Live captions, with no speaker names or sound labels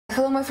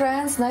Hello my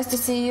friends, nice to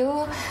see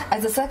you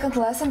at the second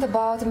lesson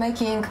about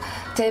making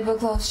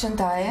tablecloth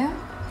SHONTAE.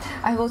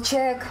 I will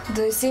check,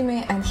 do you see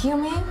me and hear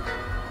me?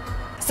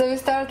 So we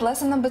start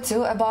lesson number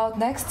 2 about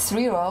next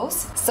 3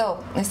 rows.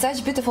 So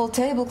such beautiful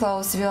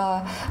tablecloths we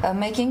are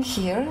making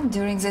here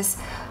during this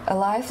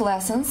live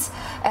lessons,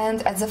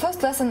 and at the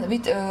first lesson we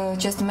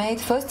just made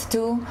first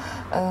two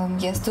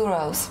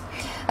rows.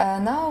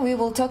 Now we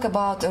will talk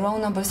about row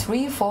number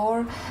 3,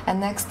 4 and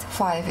next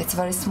 5. It's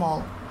very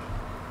small.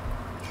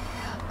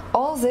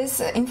 All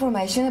this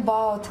information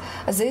about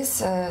this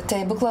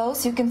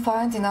tablecloths you can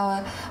find in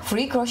our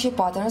free crochet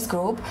patterns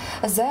group.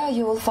 There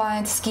you will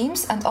find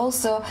schemes, and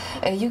also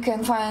you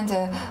can find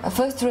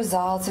first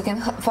results, you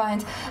can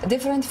find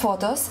different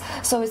photos,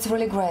 so it's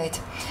really great.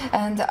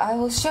 And I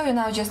will show you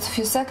now just a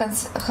few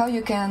seconds how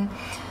you can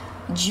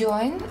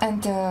join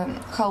and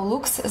how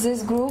looks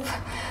this group.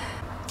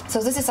 So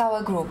this is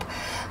our group,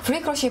 Free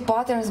Crochet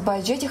Patterns by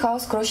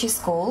JThouse Crochet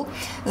School.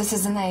 This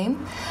is the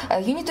name.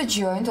 You need to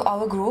join to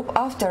our group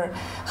after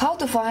how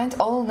to find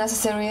all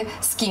necessary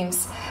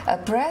schemes,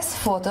 press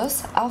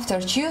photos, after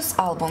choose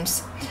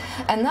albums.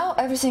 And now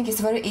everything is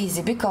very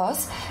easy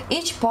because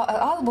each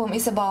album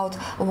is about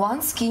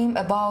one scheme,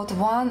 about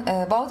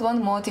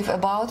one motif,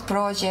 about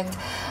project,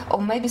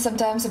 or maybe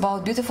sometimes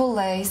about beautiful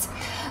lace.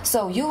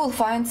 So you will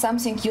find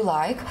something you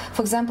like.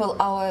 For example,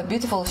 our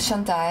beautiful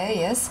SHONTAE,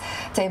 yes,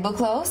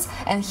 tablecloths.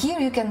 And here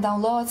you can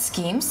download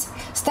schemes.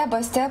 Step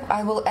by step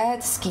I will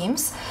add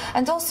schemes,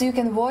 and also you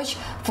can watch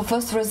for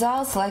first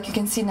results, like you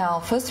can see now.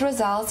 First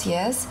results,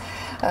 yes.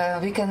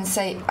 We can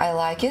say I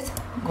like it,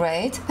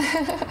 great.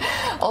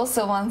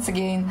 Also once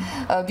again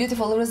a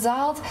beautiful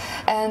result,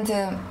 and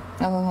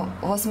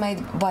was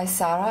made by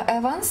Sarah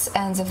Evans.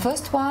 And the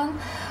first one,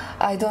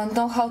 I don't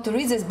know how to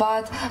read this,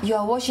 but you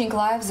are watching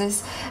live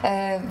this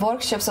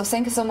workshop, so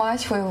thank you so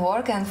much for your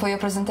work and for your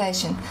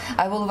presentation.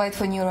 I will wait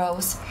for new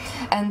rows.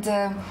 And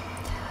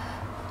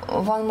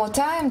one more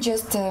time,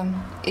 just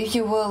if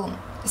you will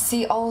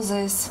see all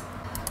these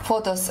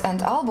photos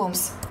and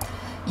albums,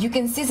 you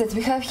can see that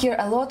we have here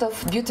a lot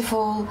of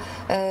beautiful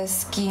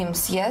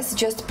schemes. Yes,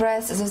 just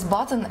press this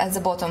button at the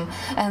bottom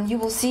and you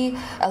will see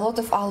a lot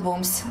of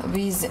albums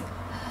with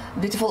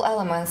beautiful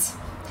elements.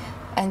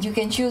 And you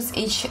can choose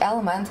each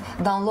element,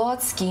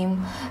 download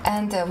scheme,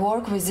 and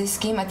work with this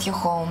scheme at your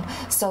home.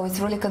 So it's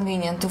really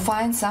convenient to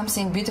find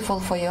something beautiful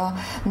for your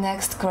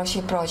next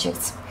crochet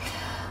projects.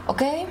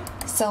 Okay,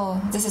 so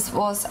this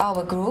was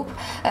our group.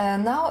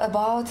 Now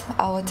about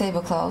our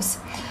tablecloths.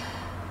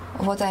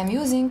 What I'm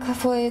using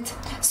for it.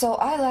 So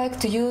I like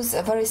to use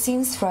very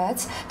thin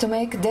threads to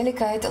make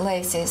delicate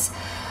laces,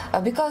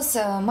 because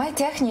my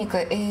technique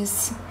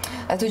is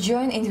to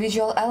join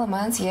individual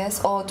elements,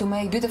 yes, or to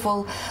make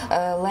beautiful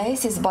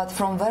laces, but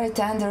from very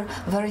tender,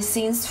 very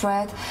thin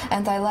thread,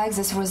 and I like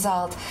this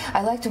result.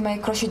 I like to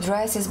make crochet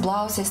dresses,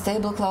 blouses,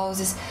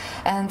 tablecloths,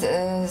 and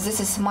this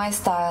is my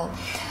style.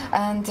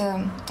 And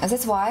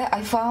that's why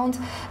I found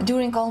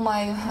during all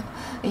my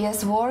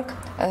work,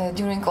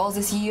 during all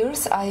these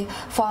years, I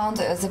found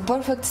the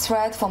perfect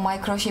thread for my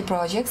crochet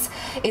projects.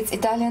 It's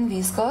Italian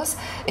Viscose.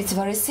 It's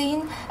very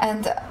thin,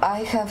 and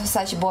I have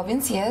such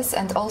bobbins, yes,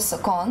 and also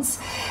cones.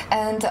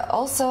 And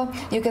also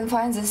you can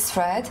find this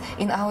thread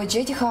in our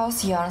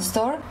JThouse Yarn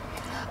Store.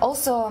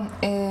 Also,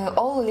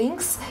 all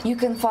links you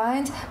can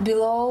find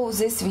below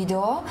this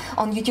video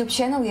on YouTube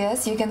channel.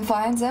 Yes, you can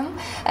find them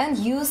and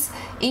use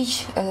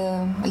each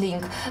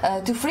link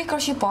to Free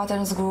Crochet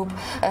Patterns group,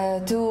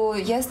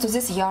 to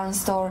this yarn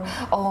store,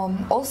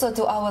 also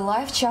to our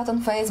live chat on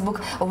Facebook,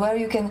 where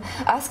you can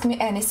ask me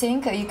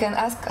anything. You can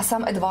ask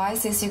some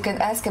advices. You can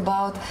ask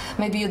about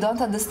maybe you don't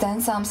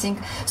understand something.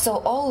 So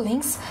all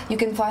links you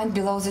can find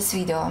below this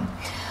video.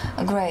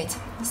 Great.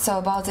 So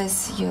about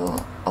this you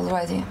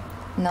already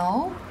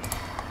know.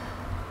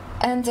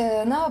 And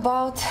now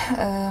about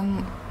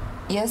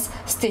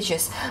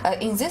stitches.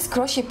 In this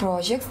crochet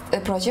project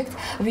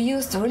we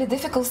used really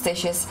difficult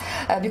stitches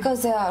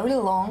because they are really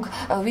long.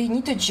 We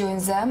need to join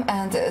them,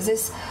 and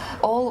this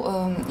all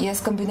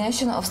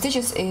combination of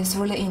stitches is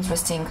really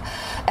interesting.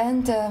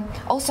 And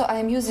also I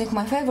am using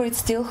my favorite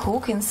steel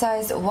hook in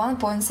size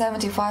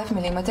 1.75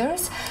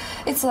 millimeters.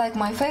 It's like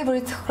my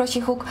favorite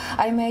crochet hook.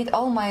 I made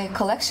all my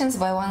collections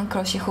by one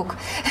crochet hook.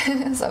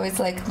 So it's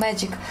like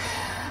magic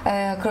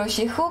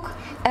crochet hook.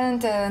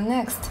 And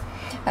next,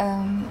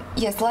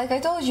 like I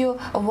told you,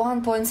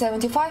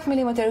 1.75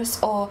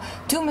 millimeters or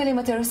 2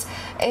 millimeters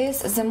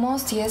is the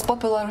most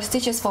popular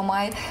stitches for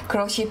my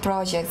crochet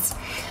projects.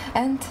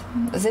 And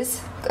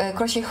these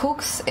crochet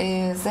hooks,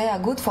 they are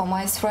good for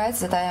my threads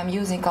that I am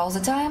using all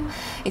the time,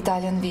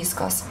 Italian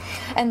Viscose.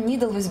 And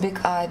needle with big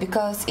eye,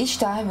 because each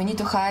time we need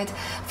to hide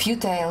few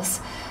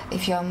tails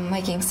if you are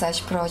making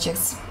such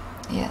projects.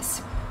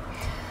 Yes.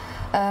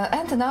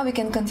 And now we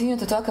can continue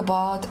to talk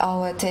about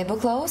our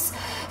tablecloths.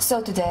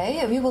 So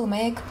today we will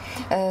make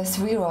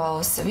 3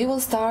 rows. We will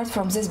start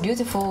from this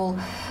beautiful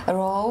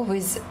row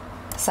with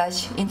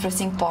such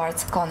interesting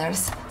parts,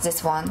 corners,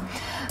 this one.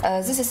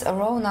 This is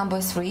row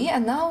number 3,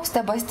 and now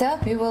step by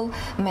step we will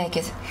make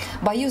it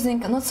by using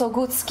not so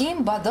good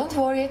scheme, but don't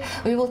worry,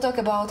 we will talk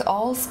about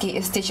all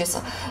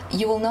stitches.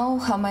 You will know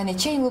how many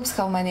chain loops,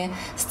 how many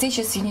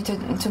stitches you need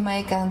to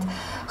make and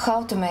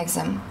how to make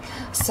them.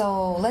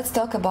 So let's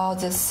talk about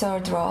the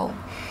third row.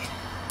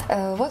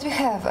 What we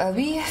have,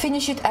 we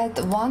finish it at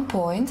one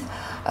point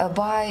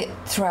by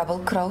treble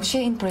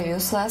crochet in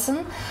previous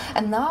lesson,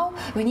 and now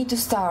we need to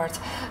start.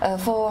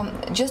 For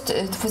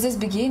this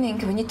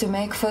beginning we need to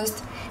make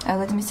first,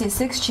 let me see,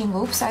 6 chain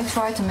loops. I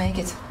try to make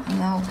it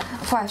now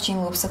 5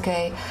 chain loops,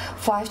 okay,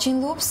 5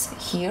 chain loops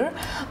here.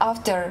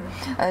 After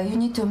you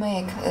need to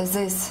make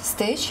this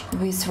stitch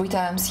with 3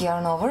 times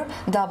yarn over,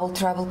 double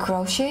treble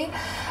crochet,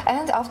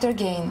 and after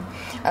again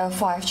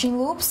 5 chain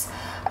loops.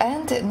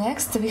 And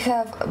next we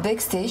have a big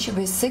stitch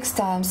with 6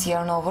 times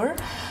yarn over.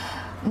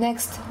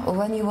 Next,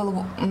 when you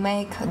will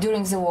make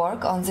during the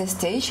work on this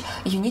stitch,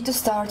 you need to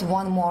start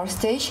one more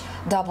stitch,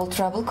 double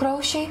treble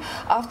crochet.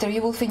 After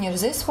you will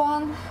finish this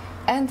one,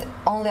 and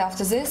only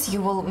after this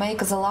you will make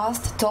the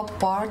last top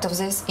part of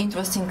this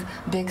interesting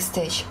big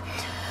stitch.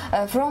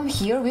 From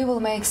here we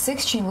will make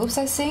 6 chain loops,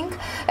 I think,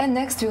 and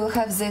next we will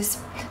have this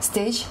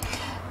stitch.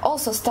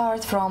 Also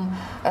start from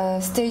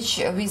stitch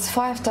with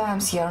 5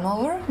 times yarn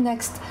over.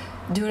 Next,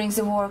 during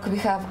the work we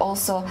have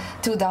also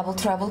 2 double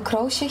treble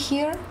crochet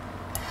here,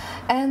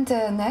 and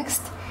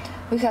next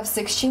we have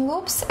 6 chain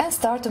loops and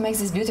start to make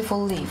this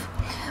beautiful leaf.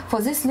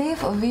 For this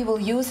leaf we will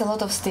use a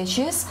lot of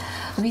stitches.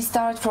 We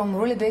start from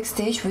really big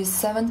stitch with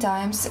 7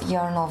 times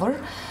yarn over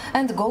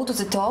and go to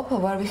the top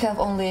where we have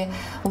only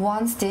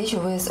 1 stitch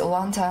with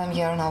 1 time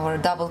yarn over,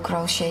 double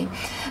crochet.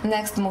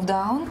 Next, move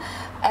down.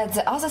 At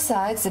the other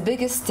side, the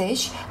biggest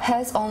stitch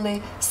has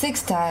only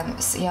 6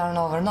 times yarn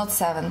over, not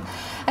 7.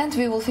 And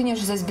we will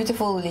finish this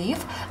beautiful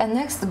leaf, and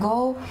next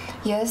go,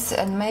 yes,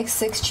 and make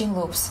 6 chain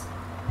loops.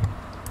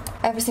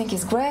 Everything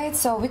is great,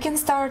 so we can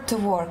start to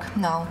work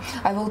now.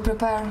 I will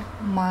prepare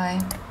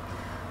my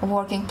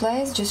working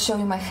place, just show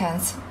you my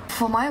hands.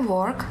 For my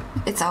work,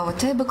 it's our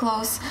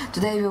tablecloth.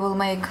 Today we will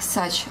make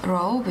such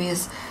row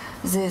with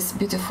these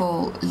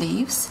beautiful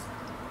leaves.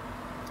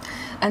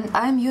 And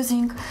I'm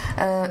using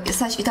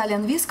such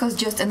Italian viscose,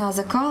 just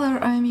another color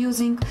I'm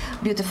using,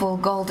 beautiful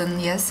golden,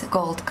 yes,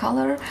 gold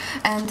color,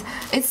 and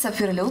it's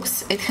Sapphire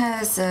Lux. It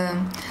has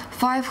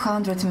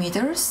 500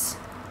 meters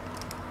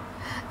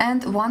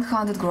and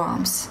 100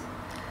 grams,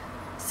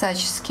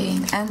 such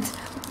skein, and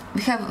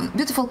we have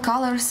beautiful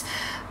colors.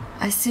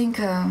 I think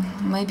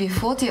maybe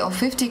 40 or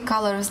 50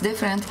 colors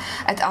different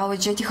at our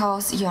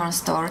JThouse Yarn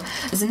Store.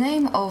 The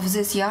name of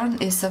this yarn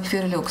is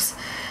Sapphire Lux,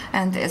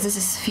 and this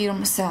is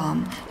firm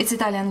Selam. It's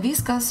Italian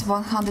viscose,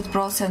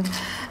 100%,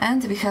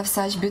 and we have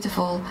such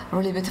beautiful,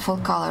 really beautiful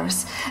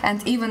colors,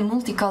 and even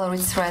multicolored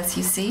threads.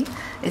 You see,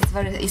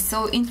 it's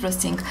so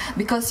interesting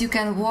because you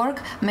can work,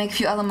 make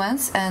few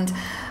elements, and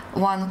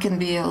one can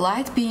be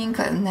light pink,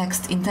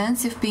 next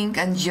intensive pink,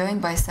 and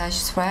joined by such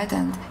thread,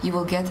 and you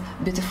will get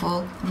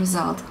beautiful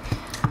result.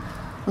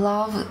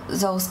 Love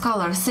those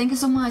colors. Thank you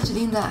so much,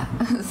 Linda.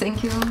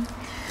 Thank you.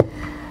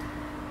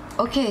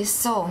 Okay,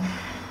 so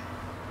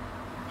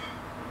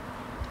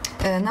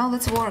now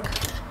let's work.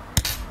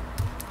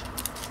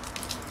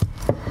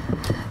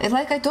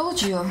 Like I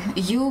told you,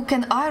 you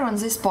can iron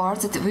these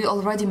parts that we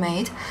already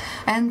made,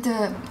 and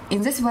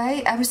in this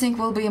way everything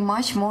will be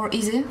much more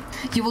easy.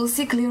 You will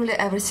see clearly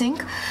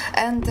everything,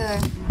 and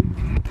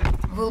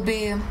will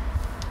be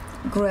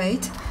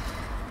great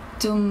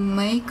to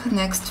make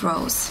next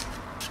rows.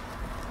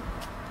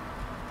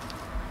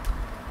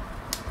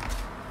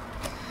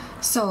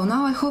 So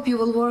now I hope you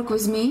will work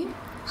with me.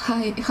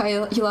 Hi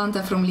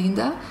Yolanda from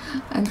Linda,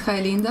 and hi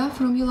Linda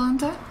from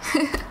Yolanda.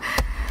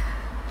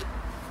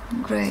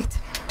 Great.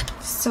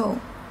 So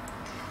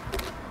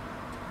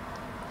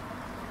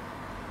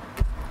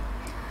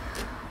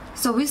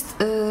we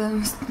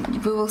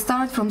will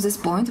start from this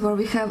point where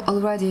we have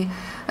already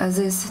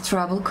this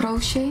treble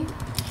crochet,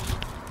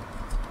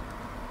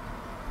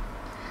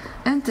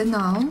 and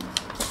now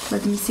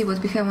let me see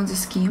what we have on the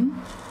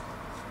scheme.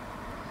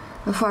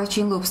 5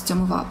 chain loops to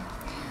move up.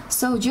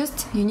 So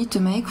just you need to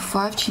make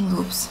 5 chain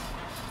loops.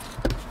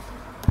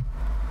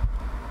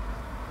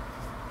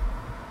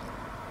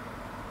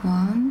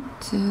 One,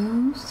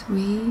 2,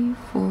 3,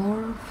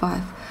 4,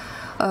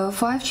 5.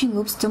 5 chain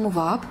loops to move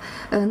up.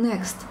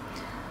 Next,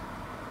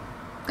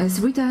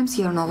 3 times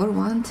yarn over,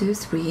 1, 2,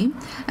 3,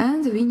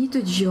 and we need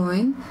to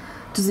join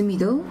to the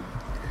middle.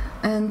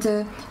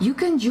 And you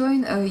can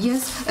join,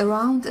 yes,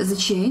 around the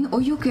chain,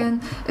 or you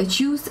can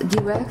choose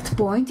direct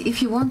point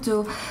if you want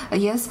to,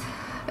 yes,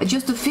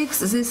 just to fix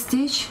this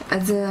stitch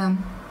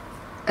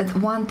at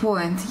one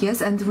point, yes,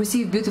 and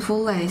receive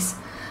beautiful lace.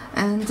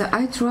 And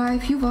I try a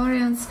few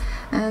variants,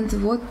 and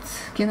what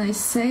can I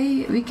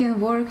say, we can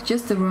work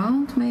just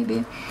around,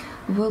 maybe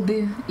will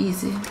be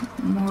easy,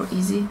 more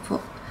easy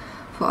for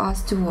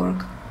us to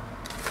work.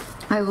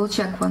 I will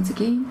check once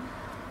again.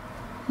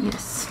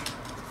 Yes.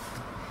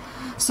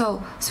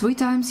 So 3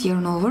 times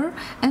yarn over,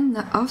 and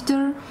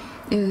after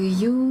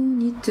you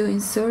need to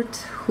insert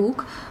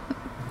hook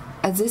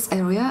at this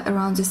area,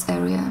 around this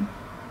area,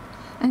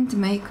 and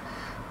make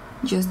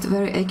just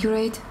very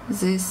accurate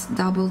this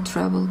double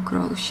treble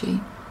crochet.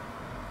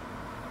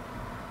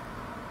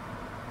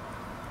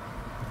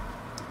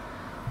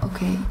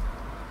 Okay,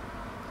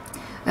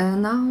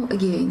 now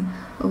again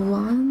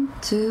 1,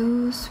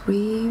 2,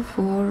 3,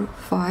 4,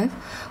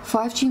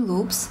 5 chain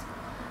loops,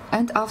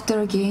 and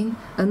after again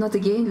not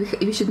again,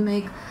 we should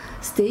make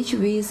stitch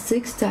with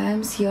 6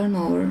 times yarn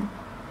over.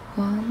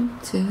 1,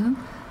 2,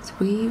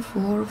 3,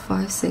 4,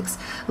 5, 6,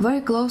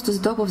 very close to the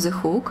top of the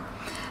hook,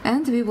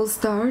 and we will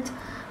start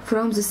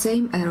from the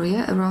same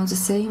area, around the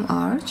same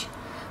arch.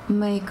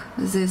 Make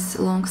this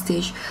long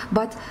stitch,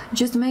 but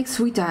just make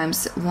 3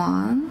 times.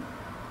 1,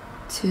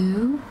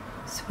 2,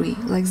 3,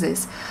 like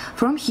this.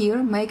 From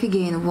here make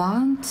again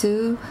 1,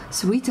 2,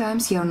 3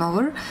 times yarn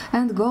over,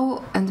 and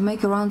go and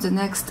make around the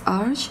next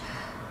arch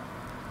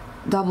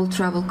double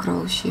treble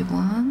crochet.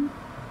 1,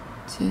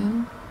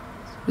 2,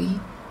 3.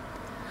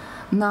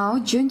 Now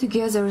join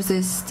together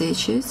these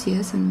stitches,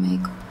 yes, and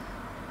make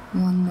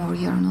one more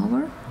yarn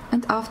over,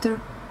 and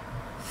after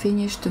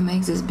finish to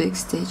make this big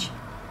stitch.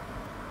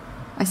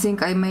 I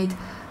think I made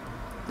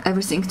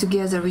everything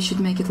together. We should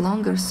make it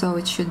longer, so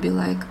it should be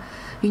like,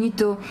 you need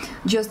to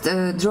just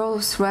draw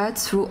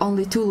threads through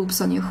only 2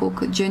 loops on your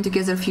hook, join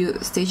together a few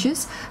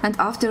stitches, and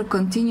after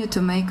continue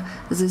to make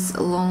this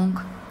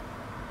long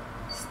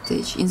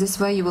stitch. In this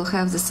way you will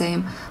have the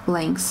same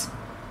length.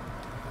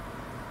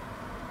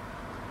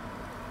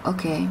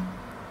 Okay,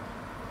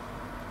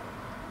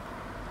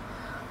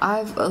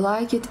 I've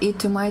liked it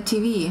to my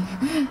TV.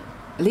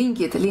 link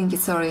it,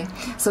 sorry.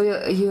 So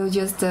you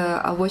just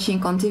are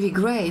watching on TV,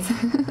 great.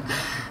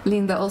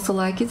 Linda also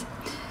liked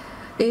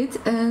it,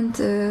 and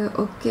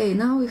okay,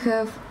 now we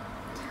have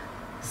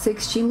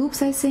 6 chain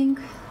loops, I think,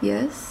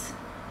 yes.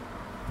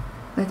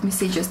 Let me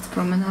see just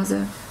from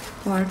another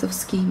part of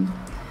scheme.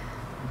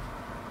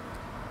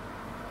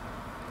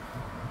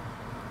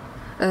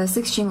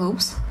 6 chain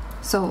loops,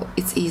 so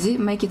it's easy,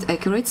 make it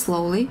accurate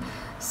slowly.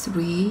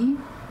 3,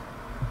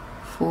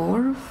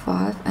 4,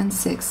 5, and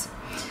 6.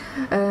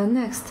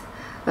 Next,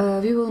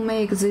 we will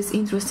make this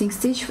interesting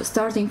stitch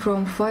starting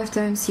from 5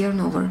 times yarn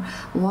over.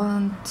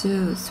 1,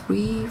 2,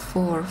 3,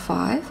 4,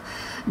 5.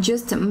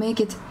 Just make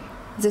it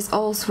this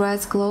all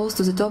threads close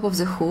to the top of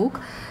the hook,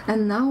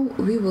 and now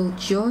we will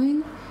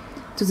join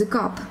to the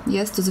cup,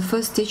 yes, to the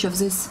first stitch of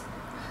this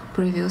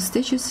previous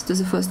stitches, to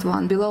the first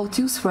one below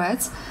 2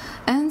 threads,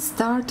 and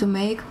start to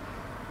make,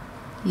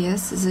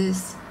 yes,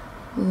 this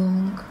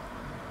long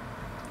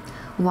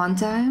 1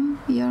 time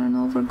yarn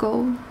over,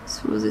 go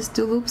through these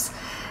 2 loops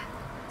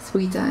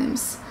 3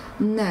 times.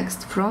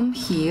 Next, from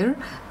here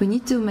we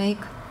need to make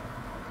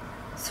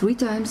 3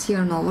 times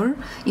yarn over,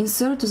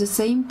 insert to the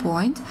same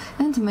point,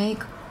 and make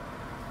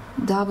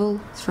double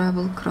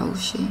treble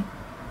crochet,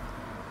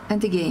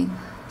 and again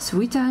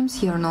 3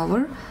 times yarn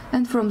over,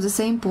 and from the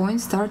same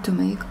point start to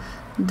make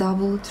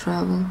double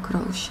treble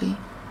crochet.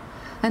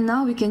 And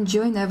now we can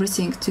join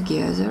everything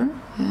together,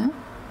 yeah,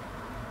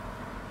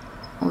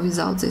 or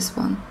without this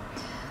one.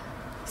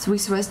 3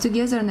 threads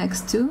together,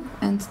 next 2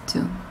 and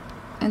 2,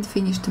 and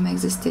finish to make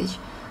the stitch.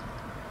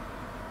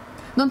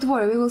 Don't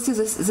worry, we will see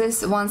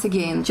this once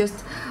again,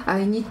 just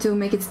I need to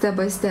make it step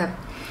by step,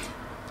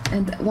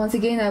 and once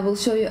again I will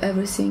show you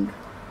everything.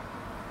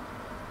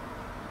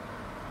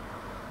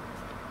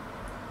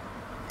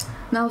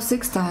 Now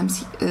 6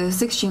 times,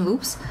 6 chain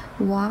loops.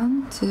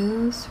 1,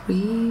 2,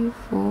 3,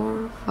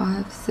 4,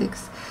 5,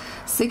 6.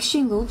 6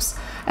 chain loops,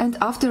 and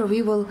after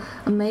we will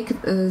make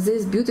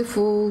this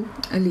beautiful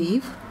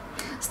leaf.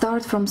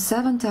 Start from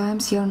 7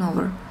 times yarn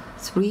over.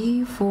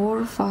 3,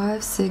 4,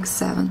 5, 6,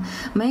 7.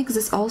 Make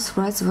this all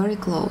threads very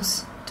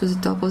close to the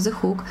top of the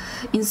hook.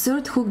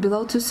 Insert hook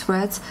below 2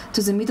 threads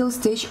to the middle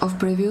stitch of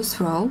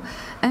previous row,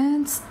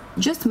 and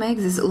just make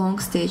this long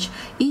stitch.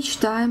 Each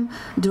time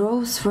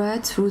draw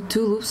thread through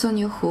 2 loops on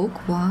your hook.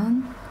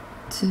 1,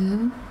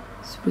 2,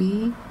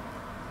 3,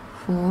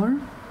 4,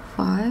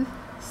 5,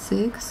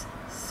 6,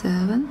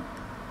 7,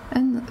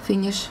 and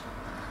finish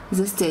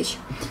the stitch.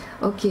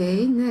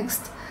 Okay,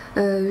 next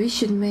we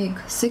should make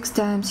 6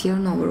 times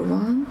yarn over.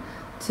 1,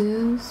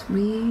 2,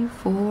 3,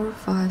 4,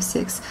 5,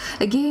 6.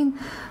 Again,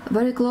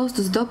 very close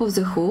to the top of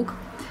the hook,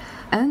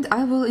 and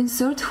I will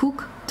insert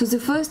hook to the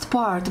first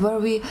part where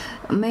we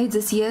made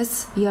this,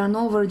 yes, yarn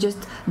over,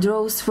 just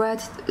draw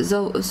thread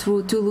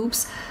through 2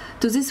 loops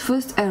to this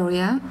first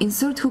area.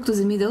 Insert hook to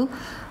the middle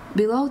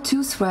below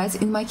 2 threads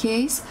in my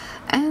case,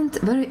 and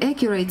very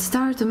accurate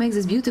start to make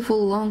this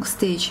beautiful long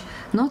stitch,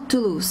 not too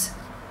loose,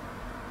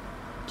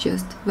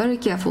 just very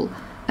careful,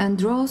 and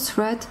draw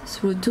thread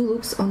through 2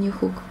 loops on your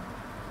hook.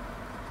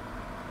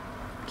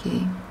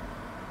 Okay,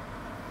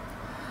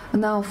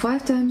 now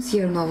 5 times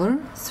yarn over.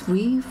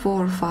 3,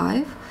 4,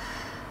 5,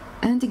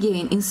 and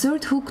again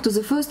insert hook to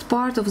the first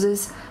part of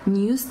this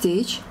new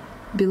stitch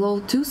below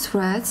 2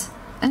 threads,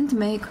 and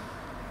make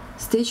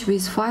stitch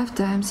with 5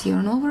 times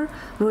yarn over,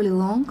 really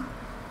long,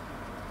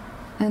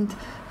 and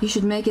you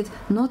should make it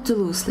not too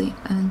loosely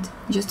and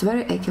just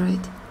very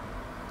accurate.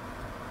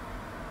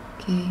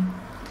 Okay,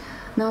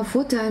 now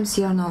 4 times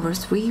yarn over,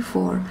 3,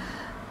 4,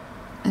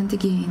 and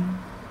again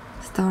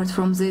start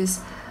from this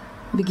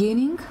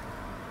beginning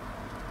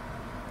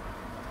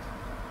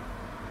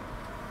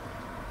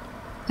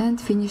and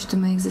finish to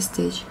make the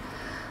stitch.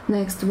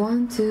 Next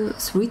 1, 2,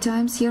 3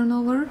 times yarn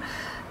over,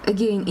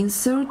 again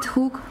insert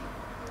hook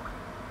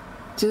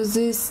to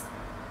this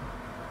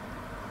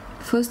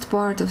first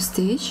part of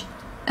stitch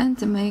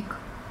and make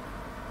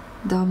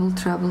double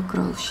treble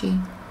crochet.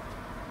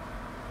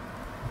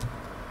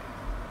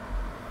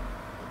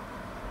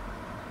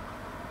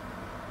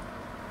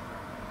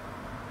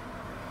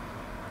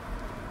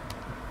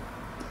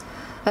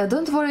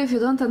 Don't worry if you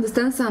don't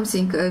understand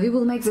something, we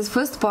will make this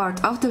first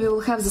part, after we will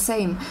have the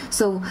same,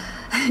 so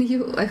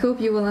I hope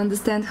you will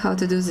understand how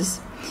to do this.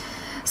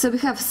 So we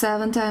have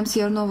 7 times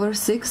yarn over,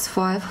 6,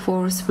 5,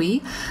 4,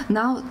 3,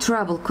 now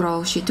treble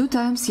crochet, 2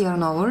 times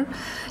yarn over,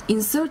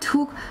 insert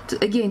hook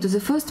again to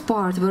the first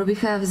part where we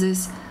have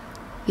this,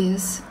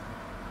 yes,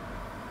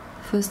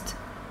 first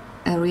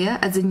area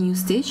at the new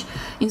stitch,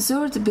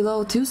 insert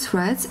below 2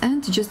 threads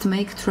and just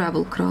make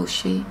treble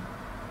crochet.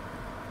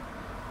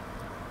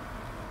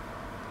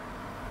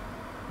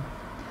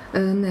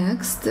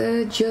 Next,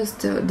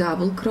 just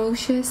double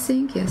crochet, I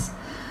think, yes,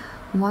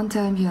 1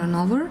 time yarn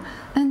over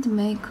and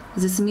make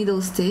this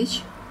middle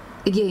stitch.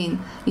 Again,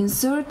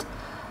 insert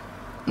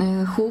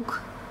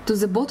hook to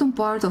the bottom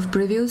part of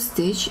previous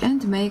stitch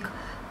and make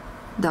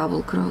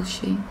double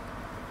crochet.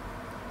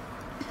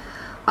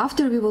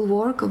 After we will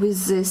work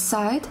with this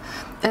side,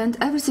 and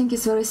everything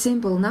is very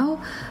simple.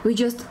 Now we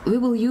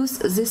will use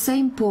the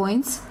same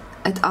points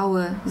at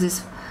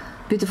this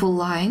beautiful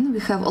line. We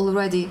have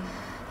already,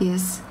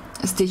 yes,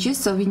 stitches,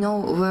 so we know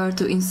where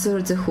to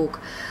insert the hook.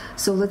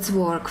 So let's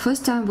work.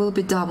 First time will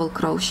be double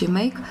crochet,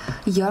 make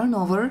yarn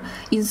over,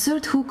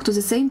 insert hook to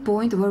the same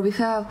point where we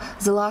have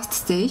the last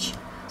stitch,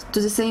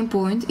 to the same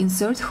point,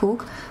 insert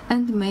hook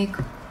and make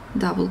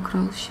double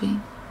crochet.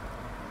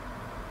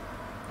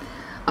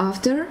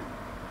 After,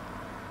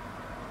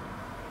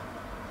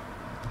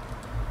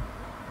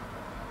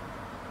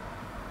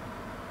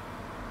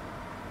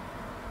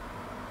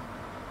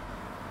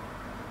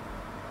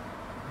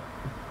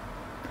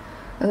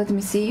 let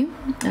me see,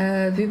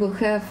 we will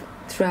have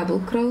treble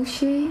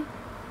crochet,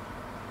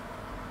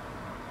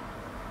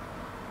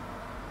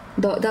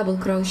 double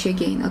crochet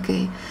again,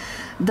 okay,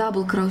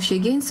 double crochet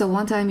again, so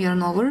 1 time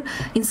yarn over,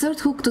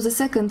 insert hook to the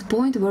second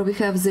point where we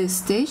have this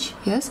stitch,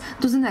 yes,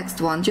 to the next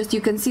one, just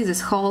you can see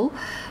this hole,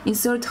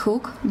 insert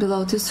hook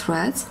below 2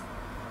 threads.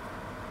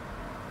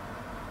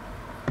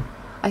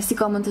 I see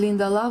comment,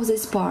 Linda, love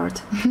this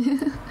part.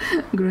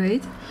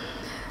 Great.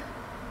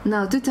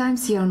 Now 2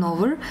 times yarn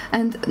over,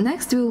 and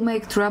next we will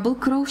make treble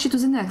crochet to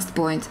the next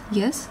point,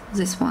 yes,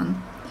 this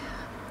one,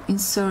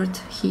 insert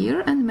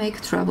here and make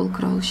treble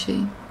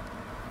crochet.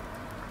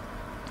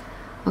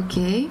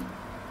 Okay,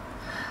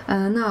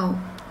 now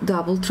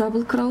double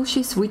treble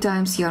crochet, 3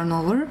 times yarn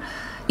over,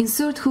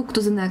 insert hook to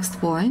the next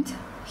point,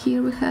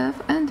 here we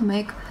have, and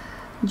make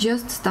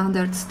just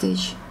standard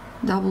stitch,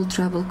 double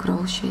treble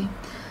crochet.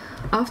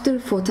 After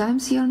 4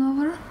 times yarn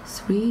over,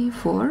 3,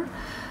 4,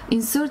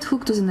 insert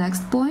hook to the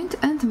next point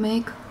and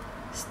make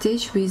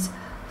stitch with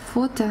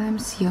 4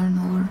 times yarn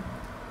over.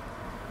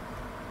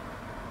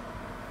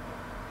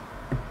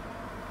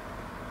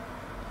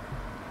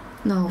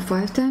 Now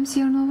 5 times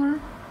yarn over,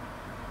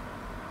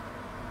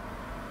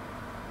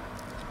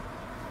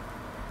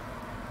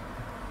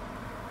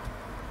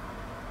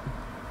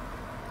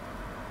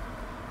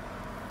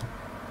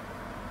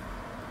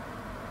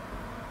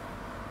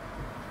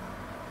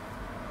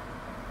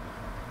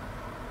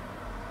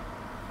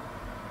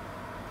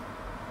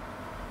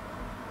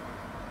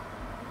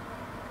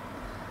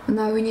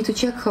 now we need to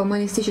check how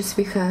many stitches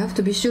we have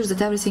to be sure that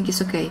everything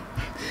is okay,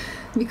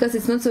 because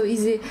it's not so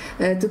easy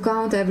to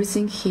count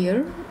everything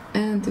here,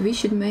 and we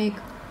should make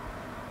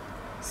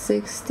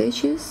 6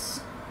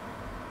 stitches,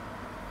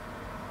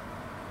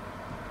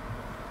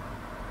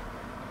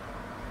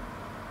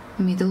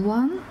 middle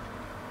one,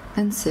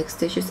 and 6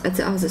 stitches at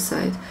the other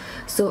side,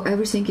 so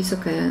everything is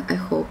okay, I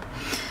hope.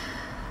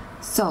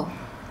 So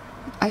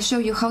I show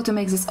you how to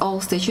make this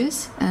all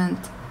stitches, and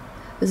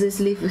this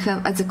leaf we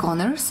have at the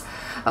corners.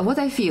 What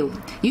I feel,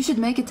 you should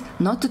make it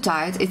not too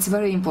tight, it's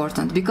very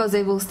important, because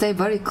they will stay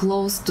very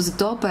close to the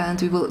top and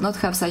we will not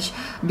have such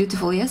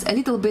beautiful, yes, a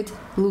little bit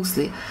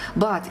loosely.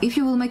 But if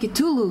you will make it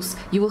too loose,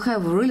 you will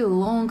have really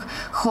long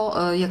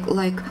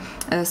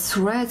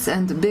threads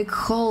and big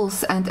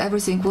holes, and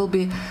everything will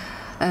be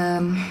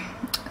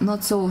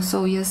not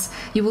so yes,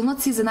 you will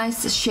not see the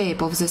nice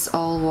shape of this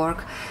all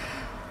work.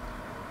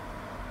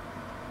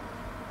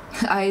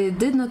 I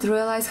did not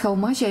realize how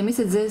much I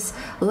missed these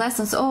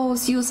lessons. Oh,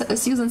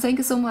 Susan, thank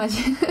you so much.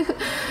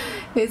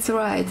 It's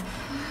right.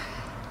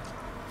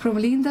 From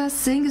Linda,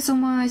 thank you so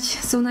much.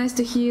 So nice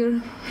to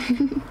hear.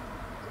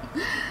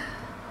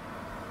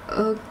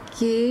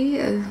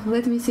 Okay,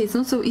 let me see. It's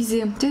not so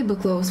easy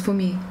tablecloths for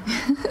me.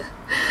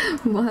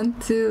 1,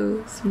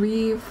 2,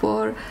 3,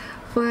 4,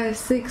 5,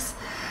 6.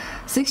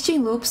 6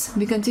 chain loops.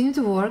 We continue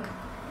to work.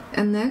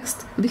 And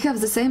next we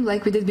have the same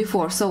like we did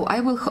before, so I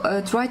will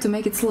try to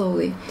make it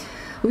slowly.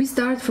 We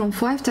start from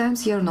 5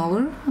 times yarn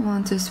over,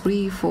 1, 2,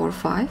 3, 4,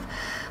 5,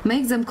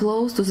 make them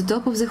close to the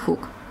top of the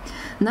hook.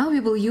 Now we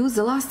will use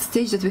the last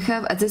stitch that we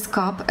have at this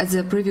cup at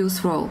the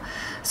previous row.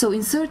 So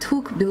insert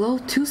hook below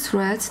 2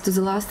 threads to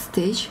the last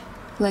stitch,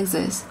 like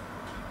this.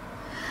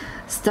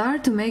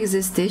 Start to make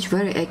this stitch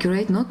very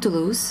accurate, not too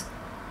loose.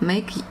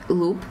 Make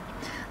loop.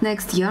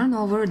 Next yarn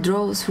over,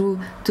 draw through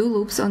 2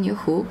 loops on your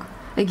hook.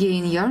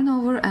 Again yarn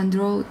over and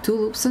draw 2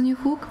 loops on your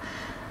hook.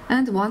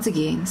 And once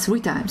again, 3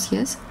 times,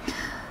 yes?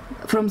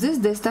 From this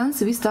distance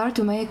we start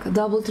to make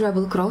double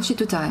treble crochet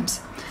 2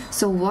 times.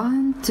 So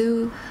 1,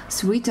 2,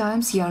 3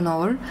 times yarn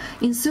over,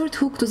 insert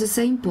hook to the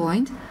same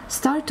point,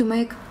 start to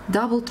make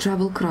double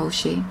treble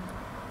crochet.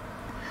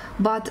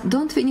 But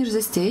don't finish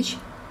the stitch,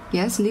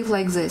 yes, leave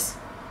like this.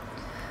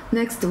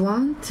 Next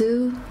 1,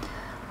 2,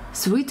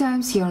 3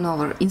 times yarn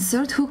over,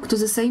 insert hook to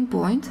the same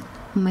point,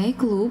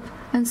 make loop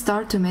and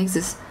start to make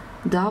this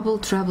double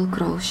treble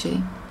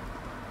crochet.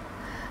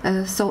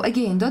 So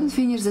again, don't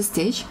finish the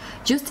stitch,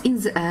 just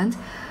in the end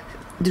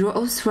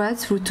draw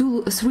threads through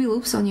 3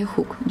 loops on your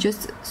hook,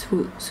 just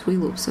through 3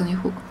 loops on your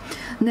hook.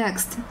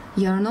 Next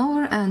yarn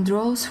over and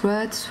draw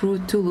thread through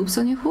 2 loops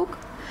on your hook,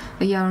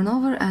 yarn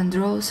over and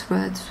draw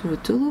thread through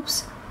 2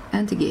 loops,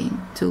 and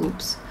again 2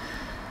 loops.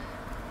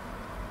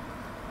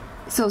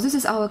 So this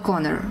is our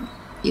corner.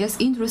 Yes,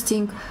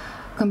 interesting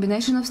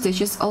combination of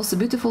stitches, also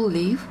beautiful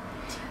leaf.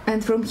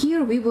 And from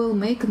here we will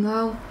make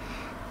now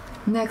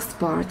next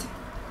part.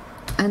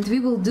 And we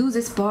will do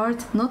this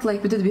part not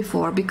like we did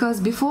before, because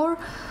before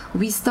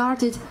we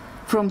started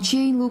from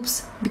chain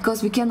loops,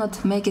 because we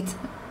cannot make it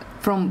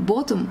from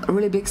bottom a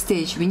really big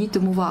stitch, we need to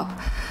move up.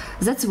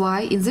 That's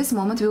why in this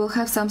moment we will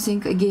have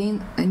something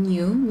again, a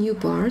new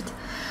part.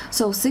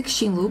 So 6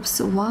 chain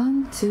loops,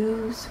 1,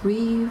 2,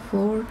 3,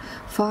 4,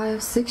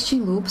 5, 6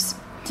 chain loops.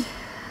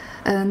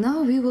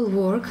 Now we will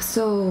work,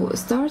 so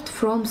start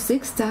from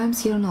 6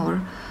 times yarn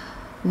over,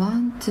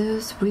 1, 2,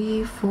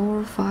 3,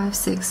 4, 5,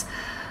 6.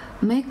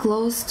 Make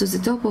close to the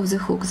top of the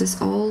hook,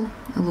 this all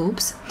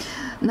loops.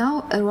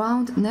 Now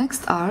around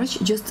next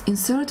arch, just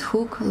insert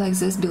hook like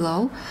this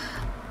below,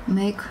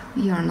 make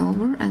yarn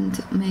over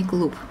and make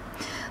loop.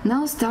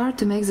 Now start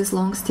to make this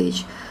long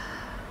stitch.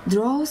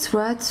 Draw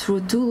thread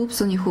through 2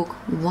 loops on your hook,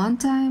 1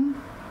 time,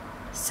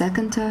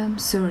 2nd time,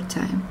 3rd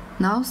time.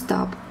 Now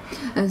stop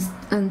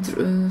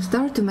and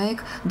start to make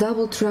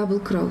double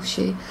treble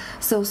crochet.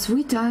 So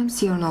 3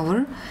 times yarn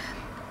over,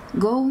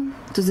 go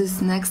to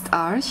this next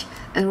arch,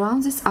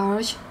 around this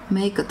arch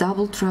make a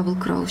double treble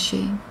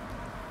crochet.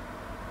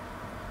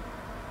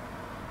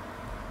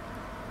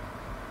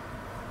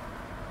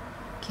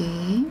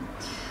 Okay,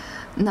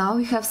 now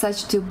we have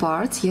such 2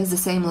 parts, yes, the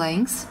same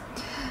length.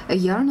 A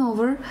yarn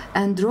over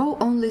and draw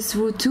only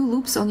through 2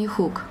 loops on your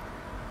hook,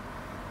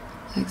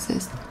 like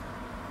this.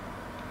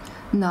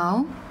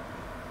 Now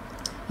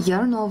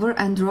yarn over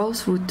and draw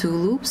through 2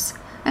 loops,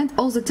 and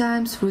all the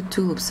time through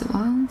 2 loops,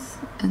 once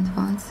and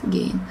once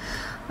again.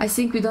 I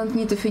think we don't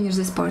need to finish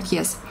this part,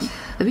 yes.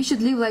 We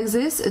should leave like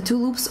this, 2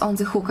 loops on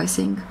the hook, I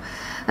think.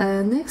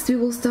 Next we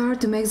will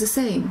start to make the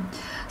same.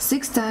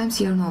 6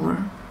 times yarn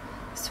over,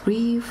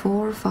 3,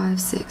 4, 5,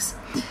 6.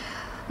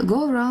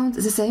 Go around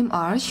the same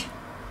arch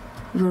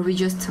where we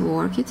just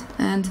work it,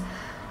 and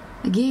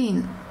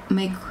again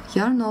make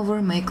yarn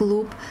over, make a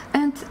loop,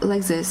 and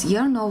like this,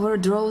 yarn over,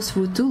 draw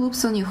through 2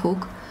 loops on your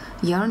hook,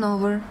 yarn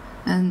over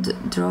and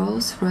draw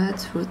thread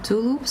through 2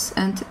 loops,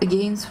 and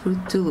again through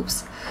 2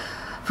 loops.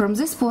 From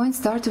this point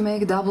start to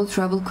make double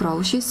treble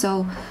crochet,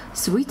 so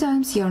 3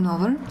 times yarn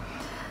over,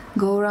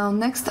 go around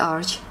next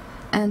arch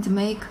and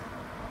make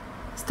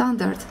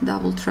standard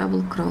double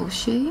treble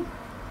crochet,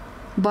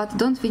 but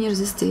don't finish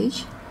the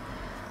stitch.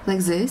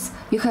 Like this,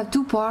 you have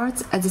 2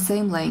 parts at the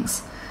same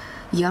length.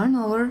 Yarn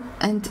over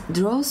and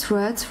draw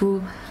thread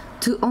through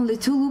only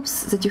 2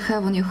 loops that you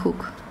have on your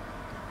hook.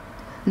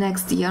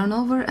 Next yarn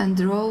over and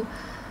draw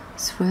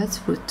thread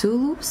through 2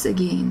 loops,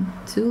 again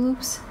 2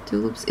 loops, 2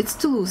 loops. It's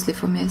too loosely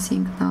for me, I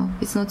think now.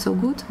 It's not so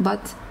good,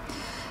 but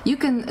you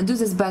can do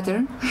this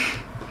better.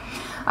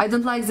 I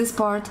don't like this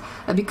part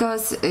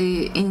because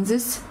in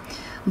this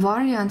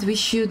variant we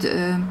should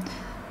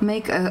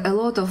make a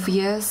lot of,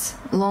 yes,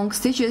 long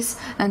stitches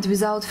and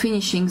without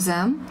finishing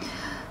them.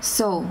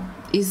 So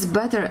it's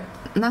better.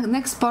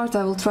 Next part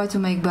I will try to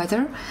make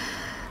better.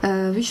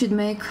 We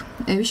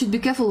should be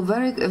careful,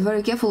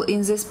 very careful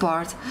in this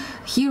part.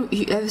 Here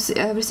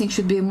everything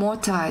should be more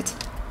tight,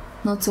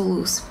 not so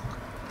loose.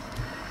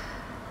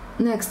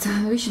 Next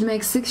we should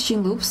make 6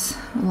 chain loops,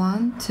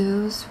 1,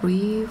 2,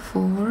 3,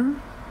 4,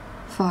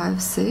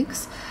 5,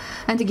 6,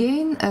 and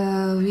again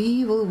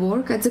we will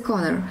work at the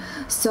corner.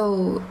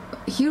 So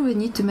here we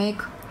need to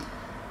make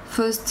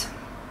first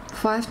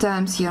 5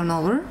 times yarn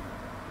over,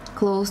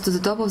 close to the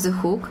top of the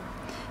hook.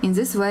 In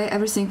this way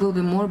everything will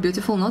be more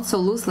beautiful, not so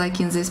loose like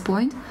in this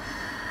point,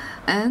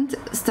 and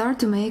start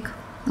to make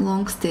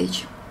long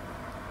stitch.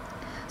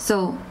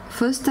 So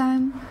first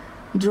time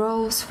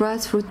draw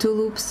thread through 2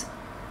 loops,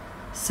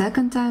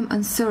 2nd time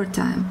and 3rd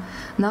time.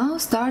 Now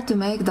start to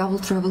make double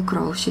treble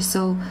crochet.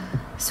 So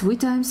 3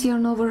 times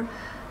yarn over,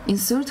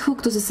 insert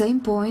hook to the same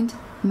point,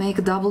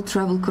 make double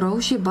treble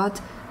crochet,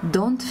 but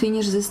don't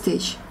finish the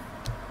stitch.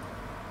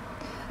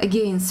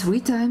 Again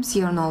 3 times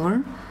yarn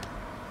over,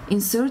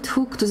 insert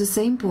hook to the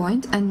same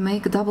point and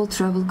make double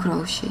treble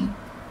crochet.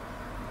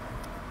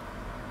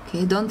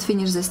 Okay, don't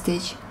finish the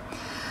stitch.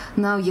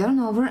 Now yarn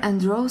over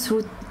and draw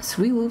through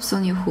 3 loops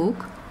on your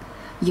hook,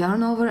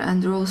 yarn over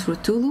and draw through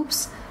 2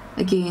 loops,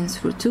 again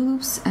through 2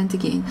 loops, and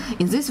again.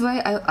 In this way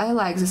I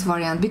like this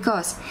variant,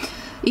 because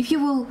if you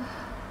will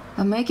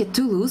make it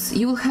too loose,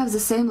 you will have the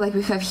same like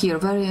we have here,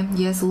 very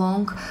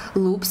long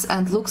loops,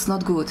 and looks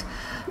not good.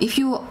 If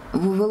you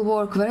will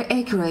work very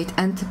accurate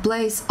and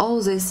place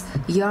all this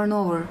yarn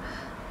over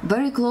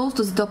very close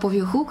to the top of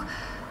your hook,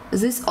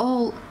 this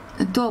all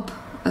top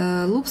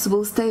loops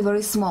will stay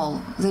very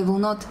small, they will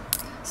not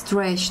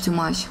stretch too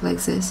much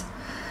like this.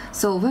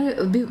 So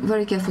be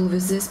very careful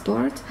with this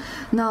part.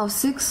 Now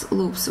 6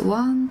 loops,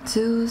 1,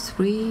 2,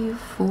 3,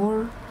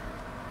 4,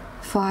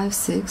 5,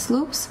 6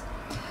 loops.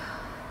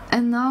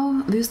 And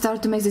now we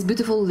start to make this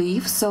beautiful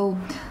leaf. So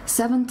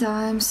 7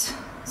 times,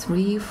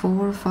 3,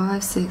 4,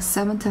 5, 6,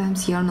 7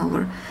 times yarn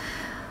over.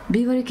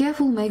 Be very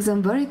careful, make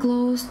them very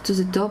close to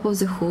the top of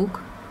the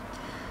hook.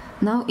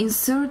 Now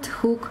insert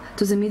hook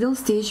to the middle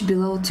stitch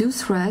below 2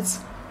 threads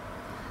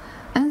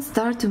and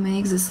start to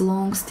make this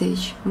long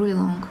stitch, really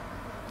long.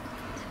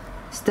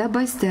 Step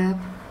by step,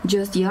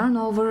 just yarn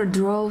over,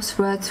 draw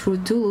thread through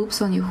 2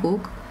 loops on your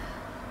hook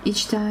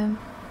each time,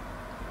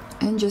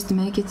 and just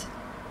make it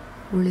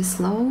really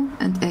slow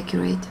and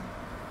accurate.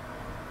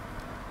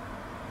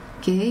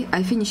 Okay,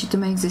 I finished to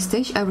make this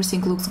stitch,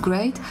 everything looks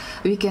great,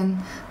 we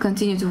can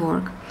continue to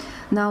work.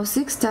 Now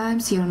 6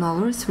 times yarn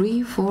over,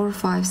 3, 4,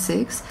 5,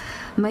 6,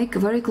 make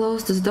very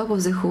close to the top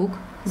of the hook,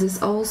 this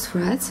all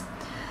threads.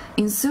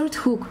 Insert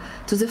hook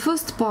to the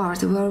first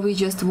part where we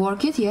just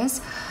work it,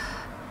 yes.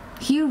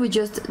 Here we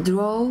just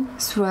draw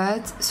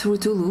thread through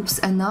 2 loops,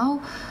 and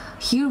now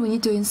here we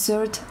need to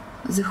insert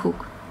the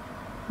hook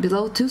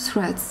below 2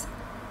 threads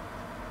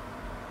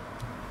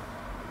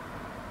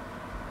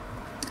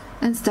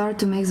and start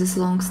to make this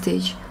long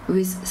stitch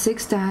with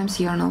 6 times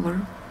yarn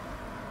over.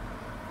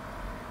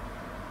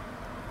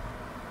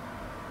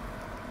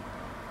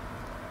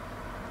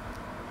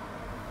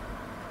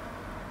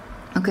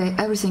 Okay,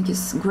 everything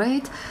is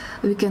great,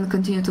 we can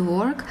continue to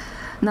work.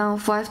 Now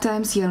 5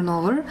 times yarn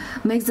over,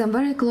 make them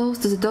very close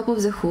to the top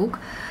of the hook.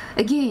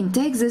 Again,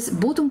 take this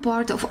bottom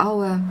part of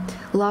our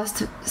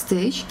last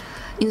stitch,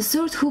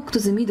 insert hook to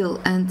the middle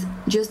and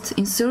just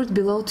insert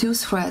below 2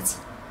 threads.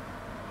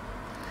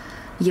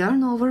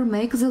 Yarn over,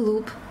 make the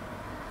loop,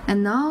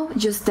 and now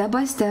just step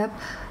by step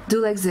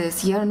do like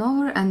this, yarn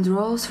over and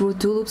draw through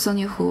 2 loops on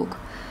your hook,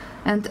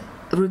 and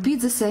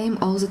repeat the same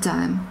all the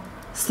time,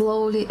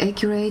 slowly,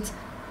 accurate,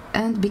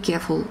 and be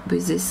careful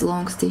with these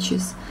long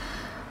stitches.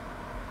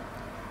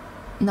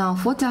 Now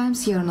 4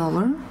 times yarn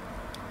over,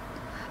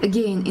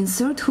 again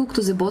insert hook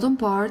to the bottom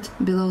part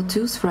below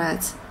 2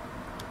 threads,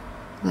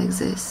 like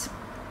this,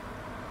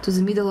 to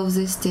the middle of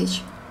this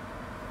stitch,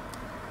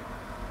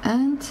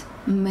 and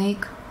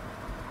make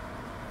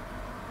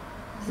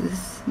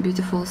this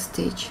beautiful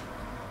stitch.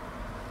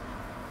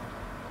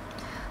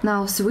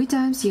 Now 3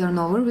 times yarn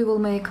over, we will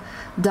make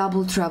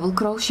double treble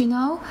crochet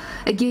now.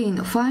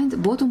 Again,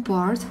 find bottom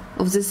part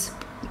of this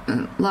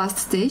last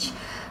stitch,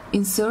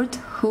 insert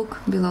hook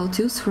below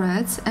 2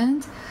 threads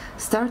and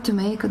start to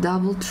make a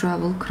double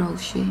treble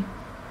crochet.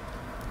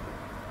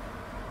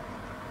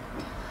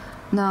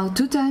 Now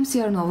 2 times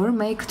yarn over,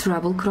 make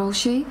treble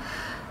crochet,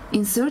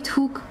 insert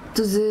hook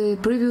to the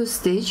previous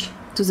stitch,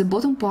 to the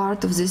bottom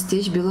part of the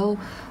stitch below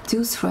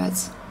 2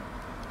 threads,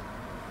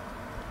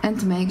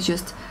 and make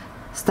just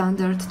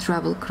standard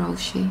treble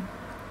crochet.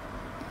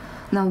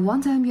 Now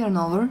 1 time yarn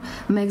over,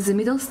 make the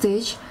middle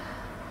stitch,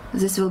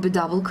 this will be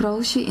double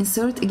crochet,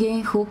 insert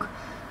again hook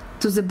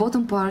to the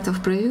bottom part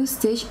of previous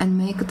stitch and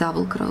make a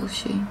double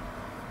crochet.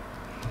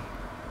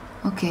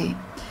 Okay,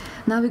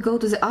 now we go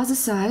to the other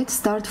side,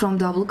 start from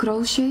double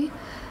crochet.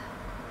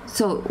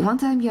 So 1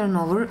 time yarn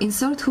over,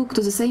 insert hook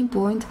to the same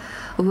point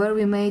where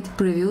we made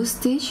previous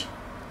stitch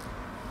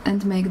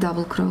and make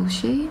double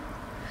crochet.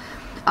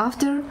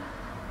 After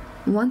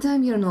 1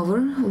 time yarn over,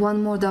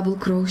 1 more double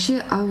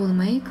crochet I will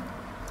make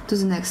to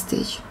the next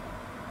stitch.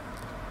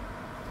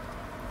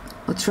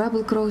 Or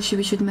treble crochet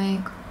we should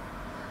make.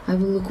 I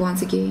will look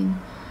once again.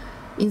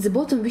 In the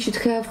bottom we should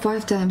have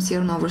 5 times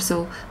yarn over,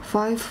 so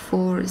 5,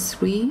 4,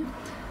 3,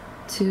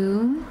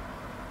 2,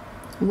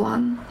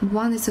 1.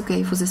 1 is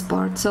okay for this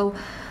part. So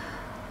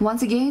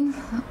once again,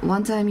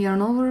 1 time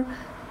yarn over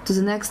to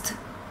the next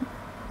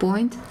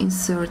point,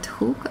 insert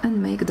hook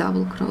and make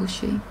double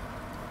crochet.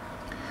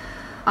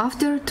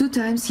 After 2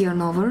 times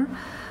yarn over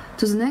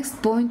to the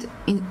next point,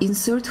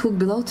 insert hook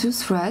below 2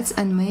 threads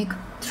and make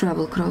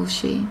treble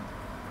crochet.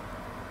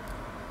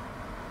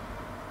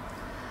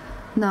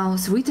 Now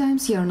 3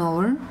 times yarn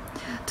over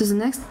to the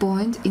next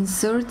point,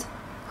 insert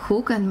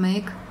hook and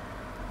make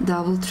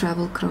double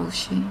treble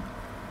crochet.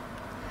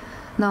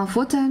 Now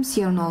 4 times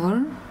yarn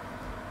over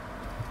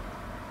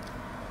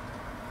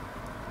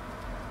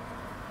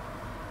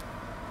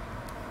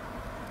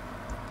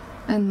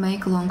and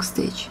make long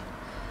stitch.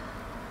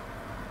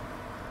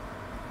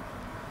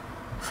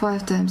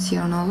 5 times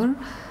yarn over.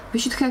 We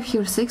should have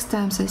here 6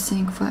 times, I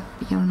think,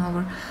 yarn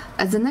over.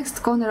 At the next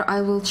corner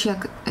I will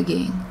check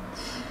again.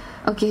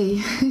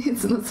 Okay,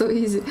 it's not so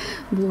easy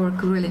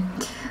work really.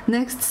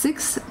 Next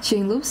 6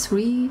 chain loops,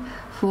 3,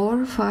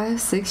 4, 5,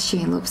 6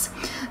 chain loops.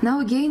 Now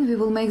again we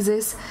will make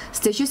these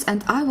stitches,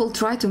 and I will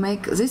try to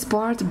make this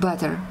part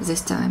better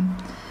this time.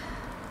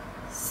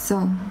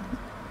 So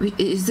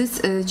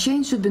this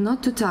chain should be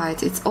not too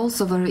tight. It's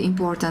also very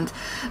important,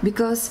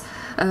 because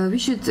we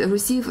should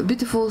receive a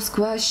beautiful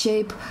square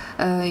shape,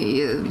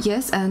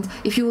 yes, and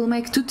if you will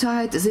make too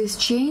tight these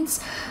chains,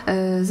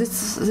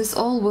 this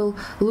all will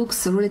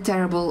looks really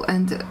terrible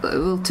and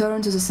will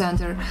turn to the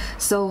center.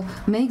 So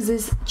make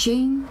these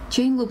chain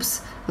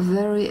loops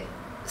very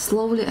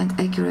slowly and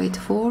accurate.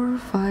 4,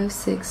 5,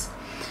 6.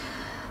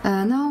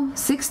 Now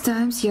 6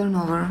 times yarn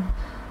over.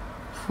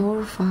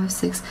 4, 5,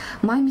 6.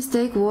 My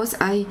mistake was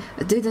I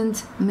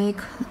didn't make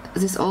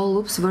these all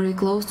loops very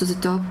close to the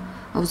top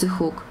of the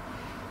hook.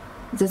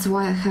 That's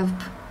why I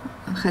have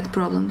had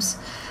problems.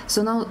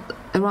 So now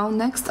around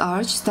next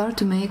arch start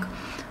to make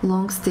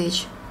long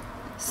stitch.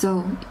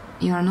 So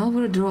yarn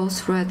over, draw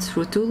thread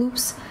through 2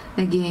 loops,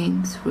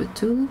 again through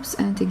 2 loops,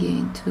 and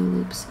again 2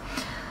 loops.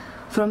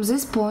 From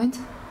this point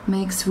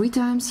make 3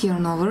 times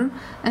yarn over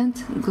and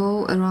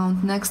go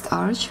around next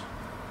arch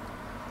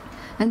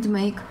and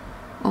make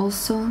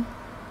also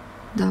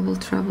double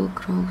treble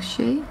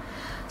crochet.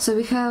 So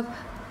we have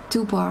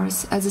 2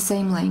 bars at the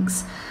same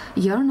length.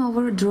 Yarn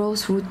over, draw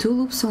through 2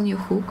 loops on your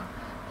hook,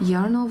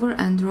 yarn over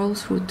and draw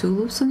through 2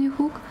 loops on your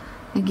hook,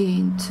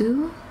 again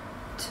 2,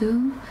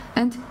 2,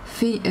 and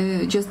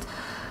just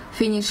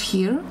finish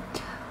here.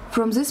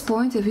 From this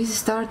point we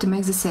start to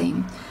make the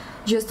same.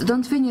 Just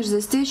don't finish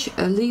the stitch,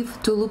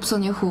 leave 2 loops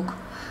on your hook.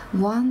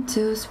 1,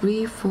 2,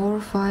 3,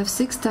 4, 5,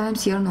 6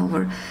 times yarn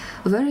over,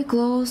 very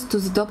close to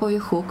the top of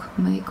your hook.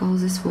 Make all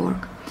this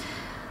work.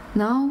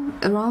 Now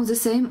around the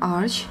same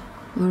arch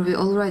where we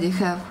already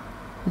have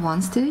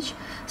 1 stitch,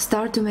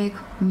 start to make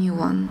new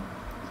one,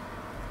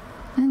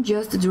 and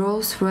just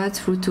draw thread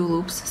through 2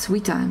 loops 3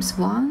 times.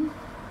 1,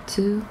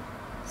 2,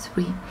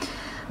 3.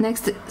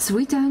 Next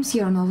 3 times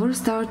yarn over,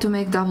 start to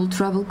make double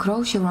treble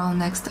crochet around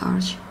next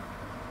arch.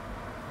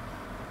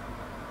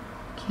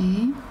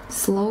 Okay,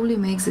 slowly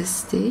make this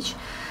stitch.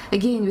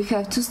 Again we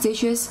have 2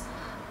 stitches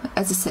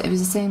at with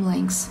the same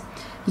length.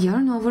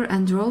 Yarn over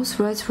and draw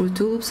thread through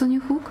 2 loops on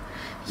your hook,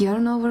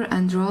 yarn over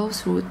and draw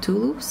through 2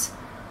 loops,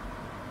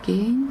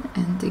 again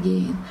and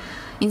again.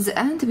 In the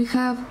end we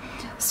have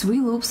 3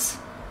 loops,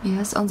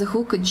 yes, on the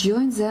hook.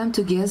 Join them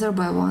together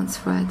by 1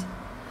 thread.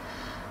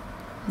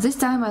 This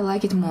time I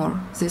like it more,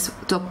 this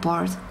top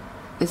part.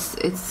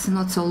 It's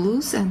not so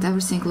loose and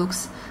everything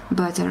looks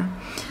better.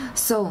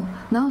 So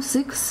now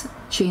 6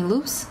 chain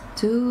loops,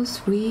 2,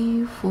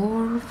 3,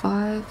 4,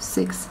 5,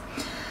 6.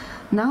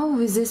 Now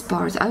with this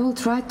part I will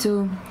try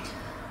to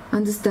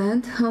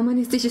understand how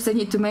many stitches I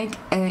need to make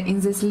in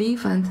this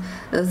leaf and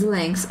the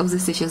length of the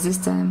stitches this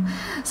time.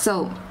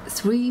 So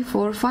 3,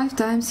 4, 5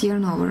 times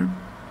yarn over.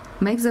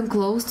 Make them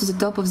close to the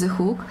top of the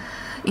hook.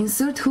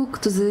 Insert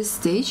hook to this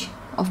stitch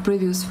of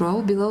previous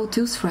row below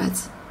 2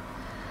 threads.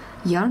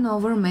 Yarn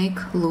over,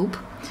 make loop.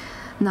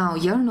 Now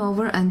yarn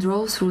over and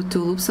draw through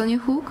 2 loops on your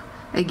hook,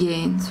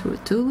 again through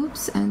 2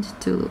 loops and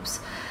 2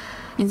 loops.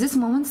 In this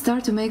moment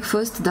start to make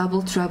first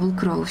double treble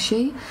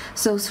crochet.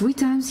 So 3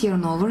 times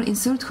yarn over,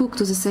 insert hook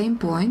to the same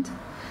point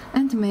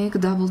and make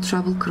double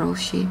treble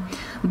crochet,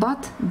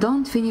 but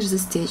don't finish the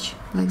stitch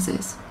like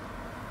this.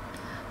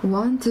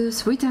 1, 2,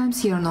 3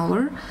 times yarn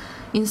over,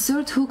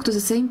 insert hook to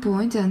the same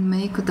point and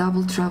make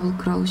double treble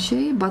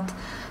crochet, but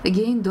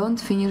again don't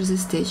finish the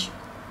stitch.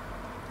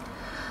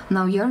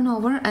 Now yarn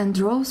over and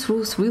draw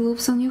through 3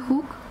 loops on your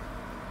hook,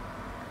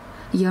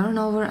 yarn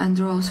over and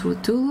draw through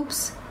 2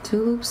 loops, 2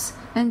 loops,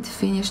 and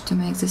finish to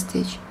make the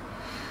stitch.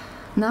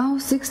 Now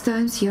 6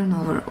 times yarn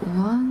over,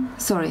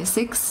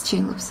 6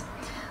 chain loops.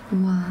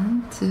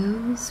 1,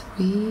 2,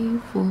 3,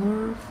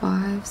 4,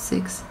 5,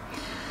 6.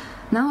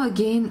 Now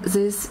again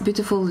this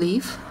beautiful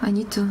leaf, I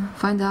need to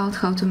find out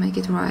how to make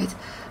it right.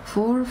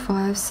 4,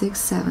 5, 6,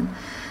 7.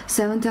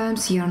 7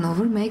 times yarn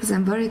over, make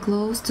them very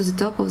close to the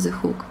top of the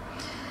hook.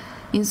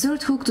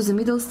 Insert hook to the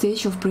middle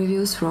stitch of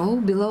previous row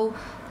below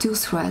 2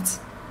 threads.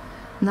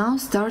 Now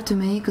start to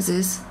make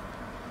this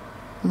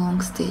long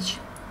stitch.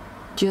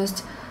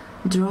 Just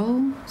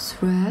draw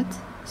thread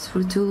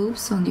through 2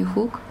 loops on your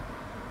hook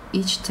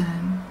each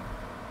time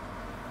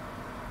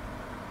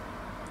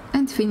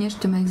and finish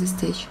to make the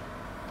stitch.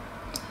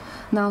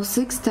 Now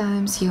 6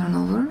 times yarn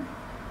over,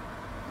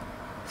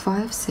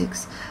 5,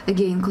 6.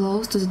 Again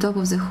close to the top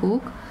of the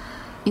hook.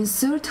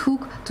 Insert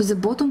hook to the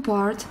bottom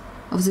part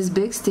of this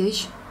big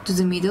stitch to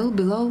the middle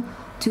below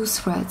 2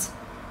 threads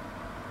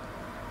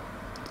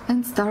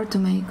and start to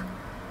make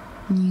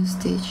new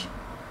stitch.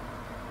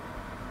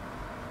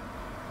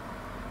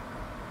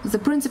 The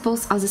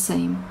principles are the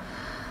same.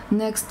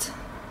 Next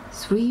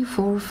 3,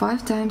 4,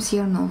 5 times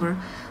yarn over,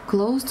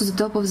 close to the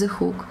top of the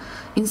hook.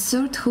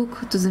 Insert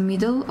hook to the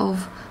middle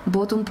of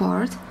bottom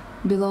part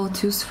below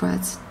 2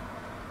 threads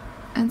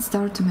and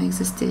start to make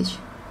the stitch.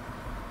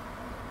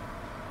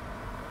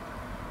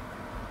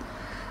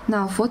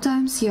 Now 4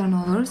 times yarn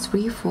over,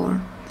 3,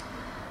 4.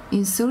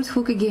 Insert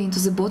hook again to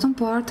the bottom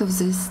part of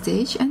this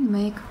stitch and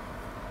make,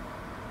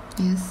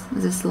 yes,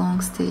 this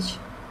long stitch.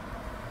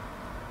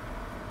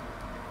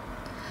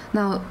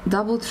 Now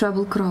double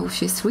treble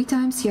crochet, 3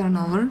 times yarn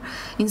over,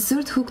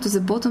 insert hook to the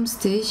bottom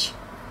stitch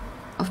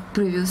of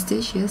previous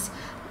stitch, yes,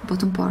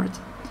 bottom part,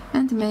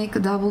 and make a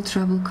double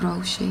treble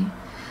crochet.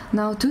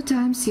 Now 2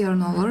 times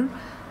yarn over,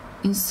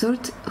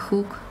 insert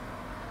hook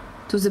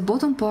to the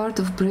bottom part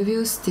of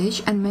previous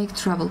stitch and make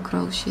treble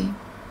crochet.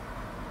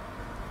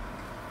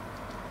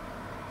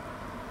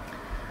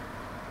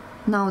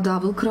 Now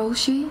double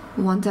crochet,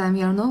 1 time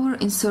yarn over,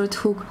 insert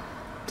hook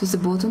to the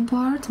bottom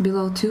part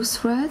below 2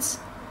 threads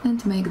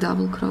and make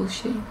double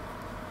crochet.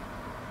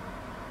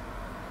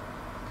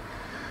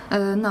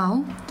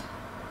 Now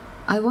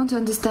I want to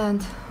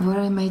understand where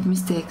I made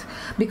mistake,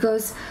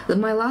 because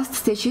my last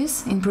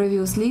stitches in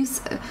previous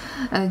leaves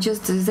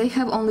they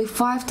have only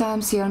 5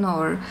 times yarn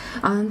over,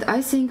 and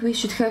I think we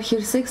should have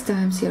here 6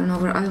 times yarn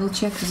over. I will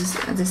check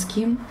the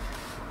scheme.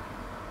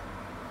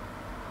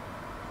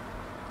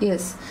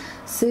 Yes,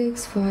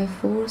 6, 5,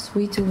 4,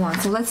 3, 2, 1.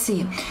 So let's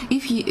see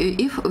if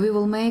we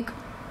will make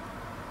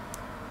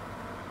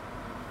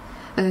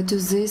to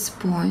this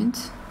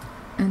point,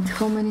 and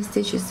how many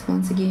stitches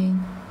once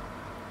again.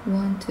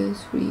 1, 2,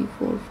 3,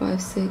 4,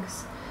 5,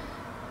 6.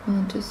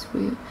 1, 2,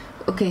 3.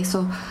 Okay,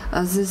 so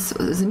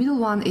the middle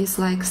one is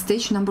like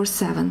stitch number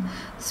 7,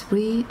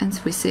 3 and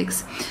 3,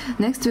 6.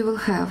 Next we will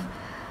have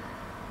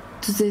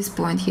to this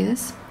point,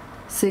 yes,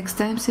 6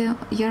 times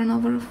yarn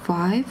over,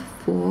 5,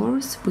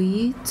 4,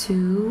 3,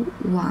 2,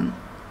 1.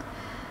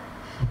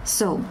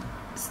 So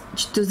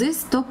to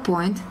this top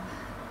point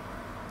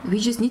we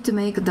just need to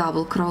make a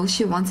double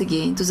crochet once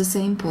again to the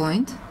same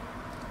point,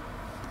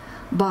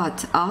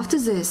 but after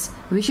this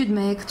we should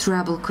make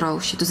treble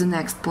crochet to the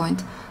next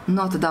point,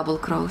 not a double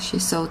crochet.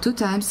 So 2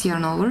 times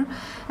yarn over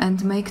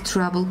and make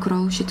treble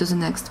crochet to the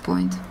next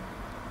point,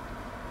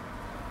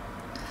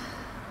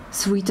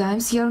 3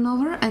 times yarn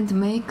over and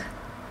make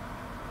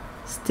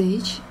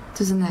stitch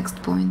to the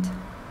next point.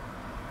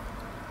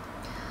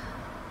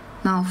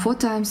 Now 4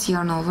 times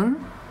yarn over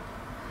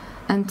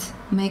and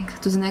make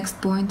to the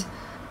next point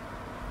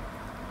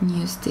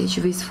new stitch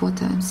with 4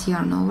 times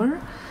yarn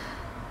over.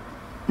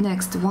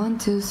 Next 1,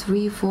 2,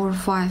 3, 4,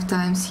 5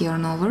 times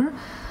yarn over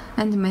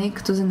and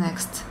make to the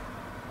next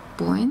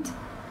point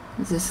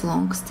this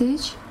long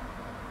stitch,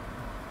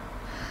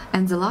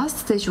 and the last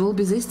stitch will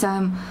be this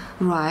time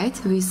right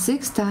with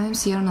 6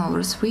 times yarn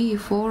over, 3,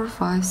 4,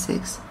 5,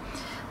 6.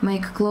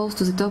 Make close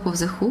to the top of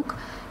the hook,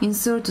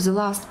 insert to the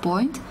last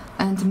point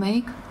and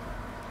make.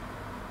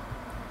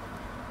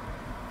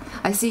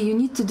 I see you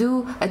need to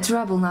do a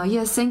treble now.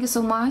 Yes, thank you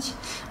so much.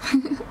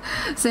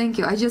 Thank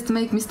you. I just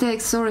make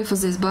mistakes, sorry for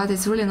this, but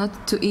it's really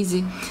not too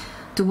easy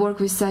to work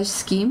with such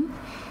scheme.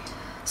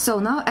 So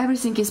now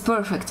everything is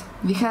perfect.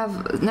 We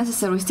have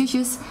necessary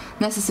stitches,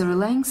 necessary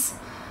lengths,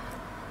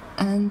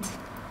 and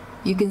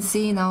you can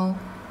see now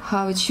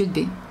how it should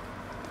be.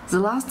 The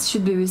last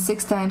should be with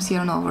 6 times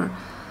yarn over.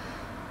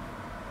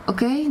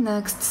 Okay,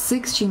 next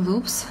 6 chain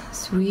loops,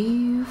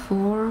 3,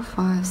 4,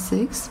 5,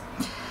 6.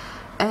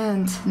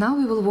 And now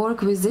we will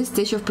work with this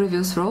stitch of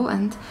previous row,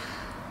 and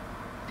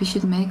we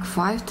should make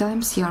 5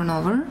 times yarn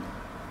over,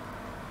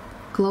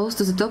 close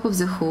to the top of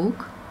the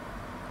hook,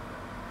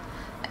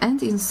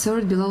 and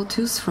insert below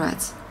 2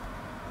 threads.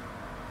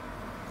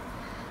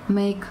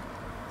 Make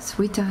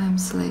 3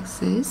 times like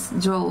this,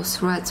 draw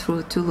thread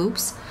through 2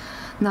 loops.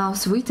 Now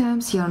 3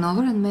 times yarn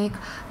over and make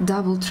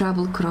double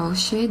treble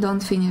crochet,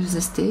 don't finish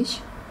the stitch.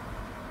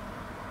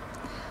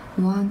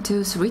 1,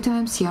 2, 3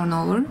 times yarn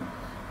over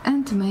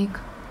and make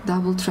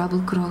double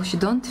treble crochet,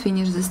 don't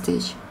finish the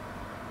stitch.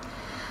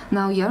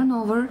 Now yarn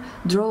over,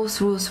 draw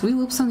through 3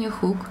 loops on your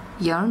hook,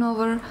 yarn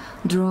over,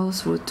 draw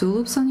through 2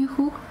 loops on your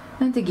hook,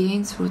 and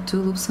again through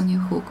 2 loops on your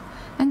hook,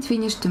 and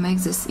finish to make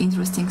this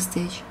interesting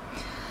stitch.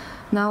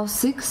 Now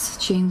 6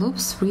 chain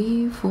loops,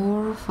 3,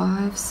 4,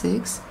 5,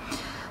 6.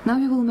 Now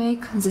we will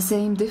make the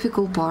same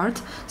difficult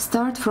part.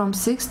 Start from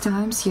 6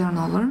 times yarn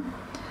over,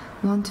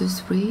 1, 2,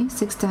 3,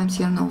 6 times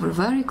yarn over,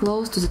 very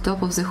close to the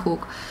top of the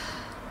hook.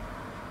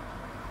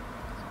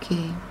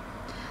 Okay,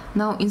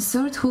 now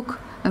insert hook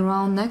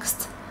around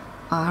next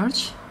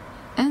arch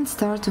and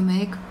start to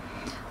make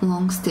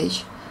long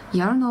stitch.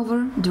 Yarn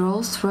over,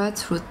 draw thread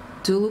through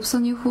 2 loops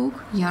on your hook,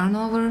 yarn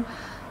over,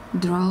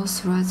 draw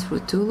thread through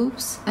 2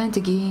 loops, and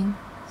again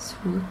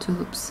through 2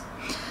 loops.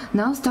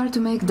 Now start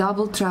to make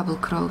double treble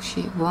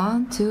crochet,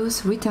 1, 2,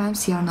 3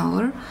 times yarn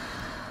over,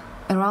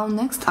 around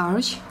next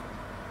arch,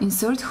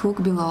 insert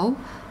hook below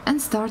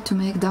and start to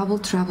make double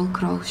treble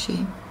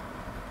crochet.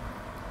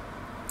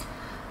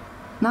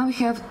 Now we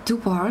have 2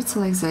 parts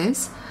like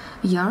this,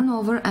 yarn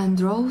over and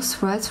draw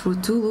thread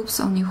through 2 loops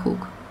on your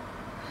hook,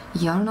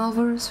 yarn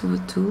over through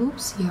 2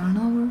 loops, yarn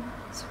over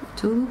through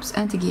 2 loops,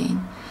 and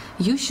again.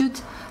 You should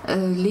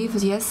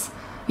leave, yes,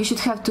 you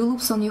should have 2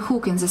 loops on your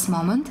hook in this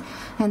moment,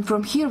 and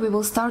from here we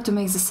will start to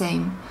make the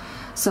same.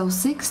 So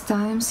 6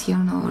 times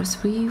yarn over,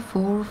 3,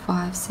 4,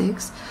 5,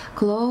 6,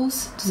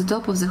 close to the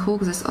top of the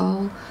hook, that's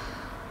all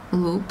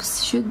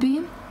loops should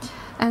be,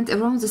 and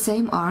around the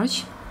same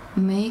arch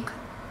make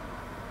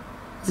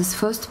this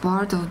first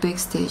part of back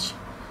stitch.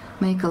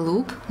 Make a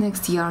loop,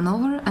 next yarn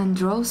over and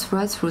draw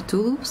threads through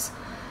 2 loops,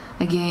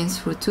 again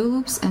through 2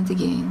 loops and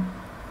again.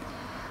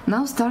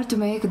 Now start to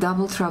make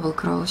double treble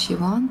crochet,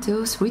 1,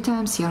 2, 3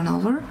 times yarn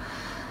over,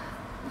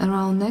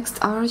 around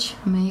next arch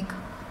make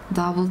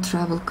double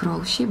treble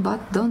crochet,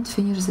 but don't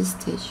finish the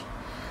stitch.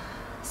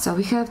 So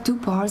we have 2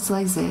 parts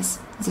like this,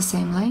 the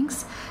same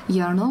length,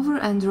 yarn over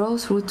and draw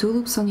through 2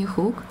 loops on your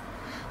hook,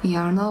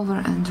 yarn over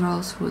and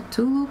draw through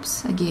 2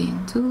 loops,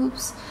 again 2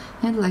 loops,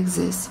 and like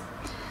this,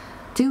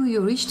 till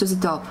you reach to the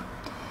top.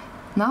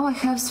 Now I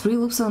have 3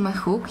 loops on my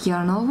hook,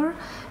 yarn over,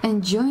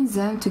 and join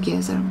them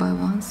together by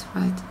 1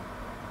 thread.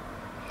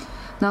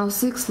 Now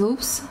 6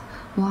 loops,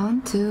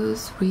 1, 2,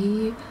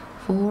 3,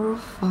 4,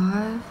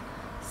 5,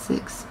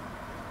 6.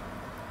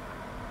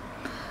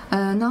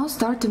 Now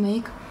start to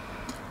make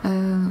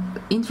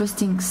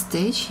interesting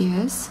stitch,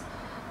 yes,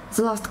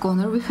 the last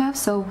corner we have,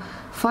 so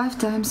 5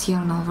 times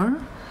yarn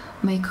over,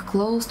 make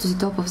close to the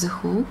top of the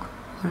hook,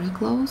 very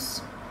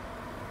close,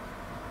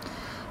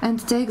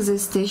 and take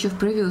this stitch of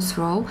previous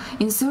row,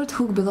 insert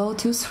hook below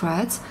 2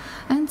 threads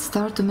and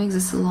start to make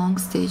this long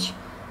stitch,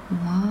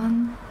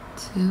 1,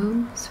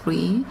 2,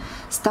 3,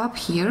 stop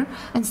here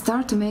and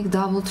start to make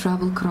double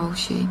treble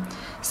crochet,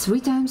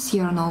 3 times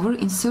yarn over,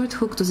 insert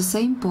hook to the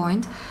same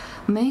point,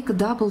 make a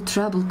double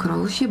treble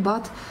crochet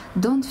but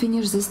don't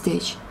finish the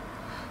stitch,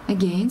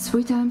 again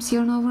 3 times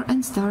yarn over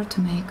and start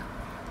to make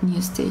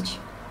new stitch.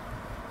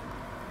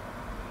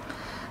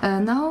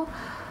 Now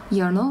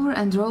yarn over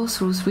and draw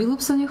through 3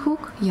 loops on your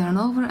hook, yarn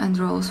over and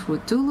draw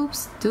through 2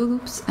 loops, 2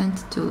 loops and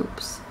 2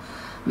 loops.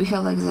 We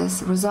have like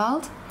this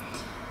result,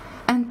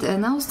 and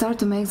now start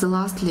to make the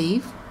last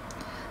leaf,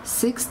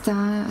 6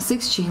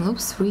 chain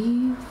loops,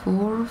 3,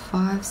 4,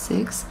 5,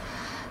 6,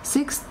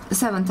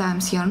 7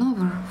 times yarn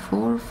over,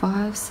 4,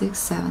 5, 6,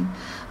 7,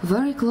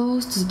 very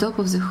close to the top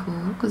of the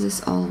hook,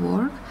 this all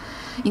work,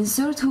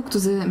 insert hook to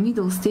the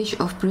middle stitch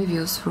of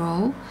previous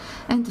row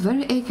and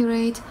very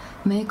accurate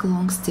make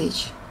long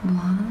stitch,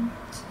 1,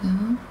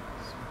 2,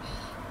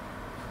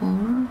 3,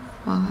 4,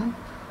 5,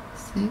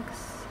 6, 7,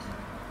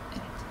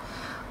 8.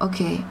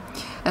 Okay,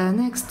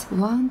 next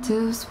 1,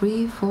 2,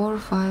 3, 4,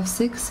 5,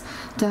 6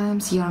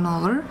 times yarn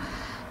over,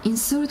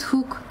 insert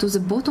hook to the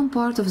bottom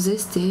part of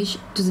this stitch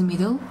to the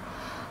middle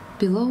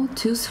below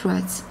 2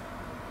 threads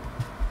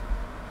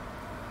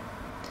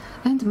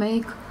and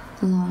make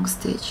long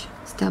stitch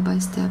step by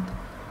step.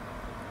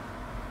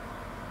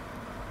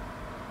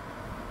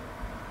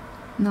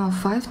 Now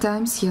 5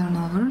 times yarn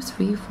over,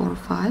 3, 4,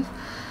 5,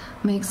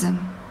 make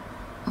them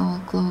all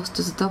close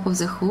to the top of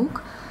the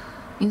hook,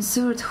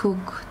 insert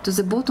hook to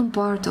the bottom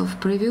part of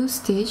previous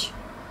stitch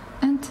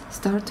and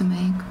start to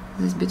make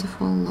this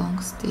beautiful long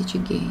stitch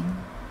again.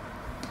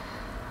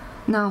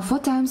 Now 4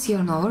 times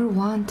yarn over,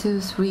 1, 2,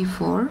 3,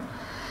 4,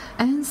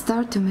 and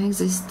start to make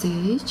this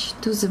stitch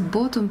to the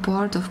bottom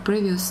part of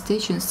previous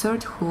stitch,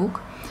 insert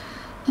hook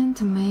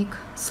and make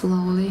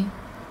slowly.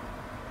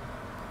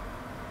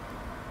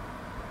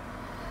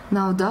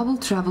 Now double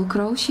treble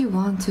crochet,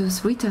 1, 2,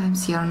 3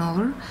 times yarn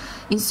over,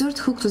 insert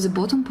hook to the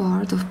bottom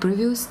part of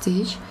previous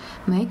stitch,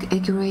 make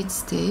accurate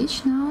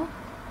stitch now,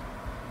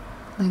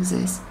 like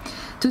this,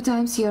 2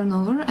 times yarn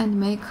over and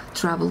make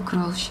treble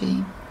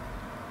crochet,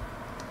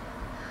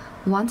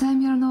 1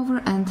 time yarn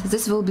over and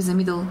this will be the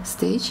middle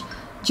stitch,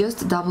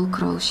 just double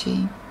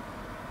crochet.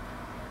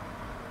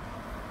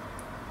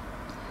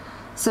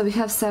 So we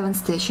have 7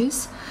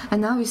 stitches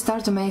and now we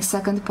start to make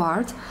second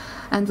part,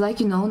 and like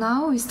you know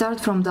now we start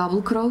from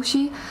double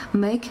crochet,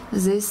 make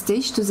this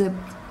stitch to the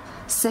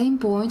same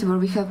point where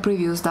we have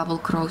previous double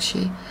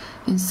crochet,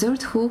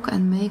 insert hook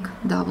and make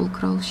double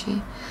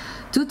crochet,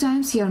 2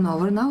 times yarn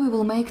over. Now we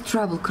will make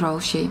treble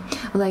crochet,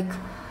 like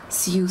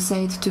you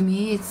said to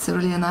me, it's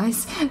really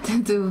nice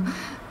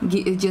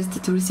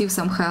just to receive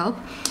some help.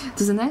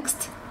 To the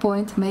next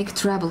point make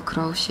treble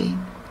crochet,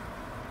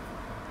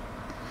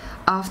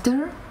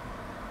 after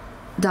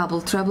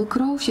double treble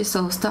crochet,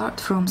 so start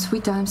from 3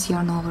 times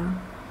yarn over.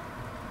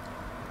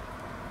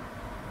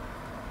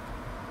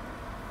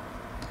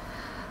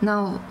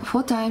 Now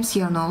 4 times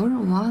yarn over,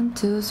 1,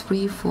 2,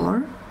 3,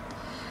 4,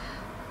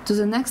 to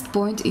the next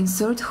point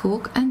insert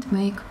hook and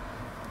make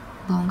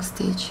long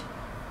stitch.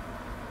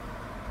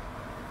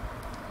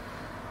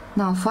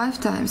 Now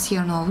 5 times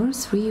yarn over,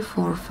 3,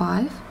 4,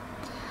 5,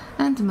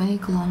 and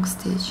make long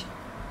stitch.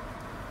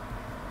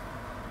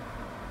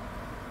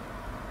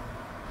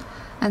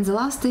 And the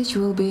last stitch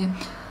will be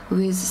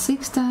with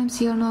 6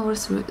 times yarn over,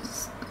 3,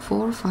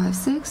 4, 5,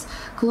 6,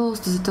 close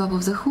to the top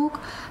of the hook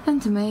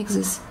and make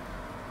this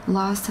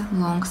last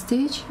long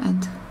stitch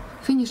and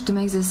finish to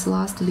make this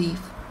last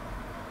leaf.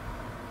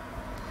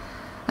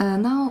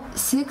 Now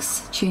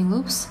 6 chain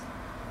loops.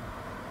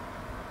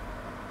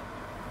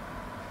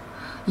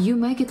 You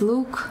make it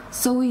look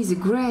so easy,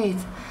 great,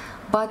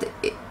 but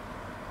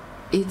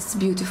it's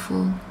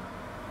beautiful.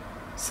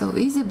 So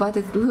easy, but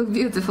it looks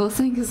beautiful.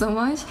 Thank you so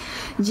much,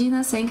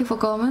 Gina. Thank you for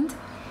comment.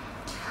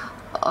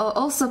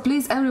 Also,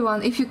 please,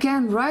 everyone, if you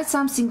can, write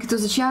something to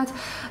the chat.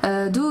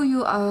 Do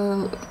you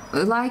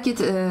like it?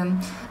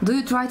 Do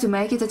you try to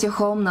make it at your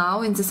home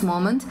now in this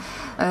moment?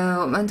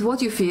 And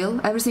what you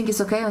feel? Everything is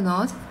okay or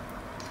not?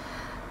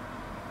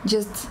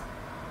 Just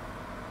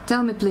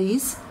tell me,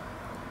 please.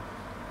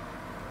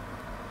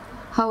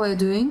 How are you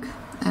doing?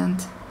 And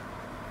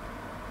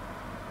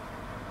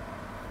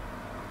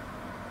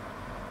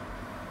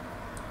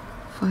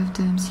five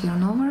times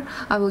yarn over.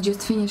 I will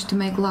just finish to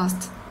make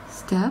last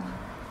step,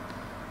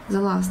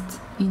 the last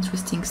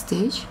interesting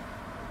stage.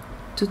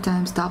 2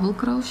 times double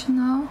crochet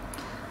now.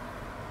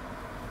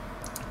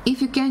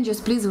 If you can,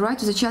 just please write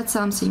to the chat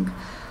something.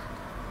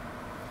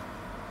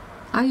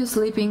 Are you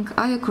sleeping?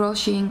 Are you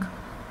crocheting?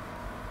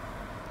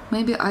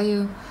 Maybe are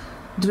you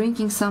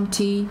drinking some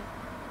tea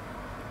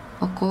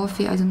or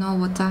coffee? I don't know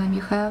what time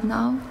you have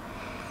now.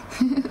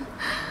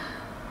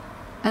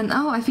 And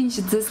now I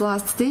finished this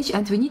last stage,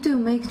 and we need to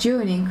make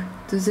joining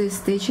to these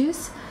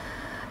stitches,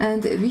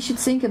 and we should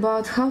think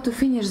about how to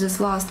finish this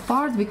last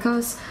part,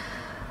 because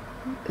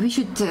we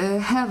should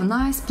have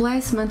nice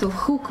placement of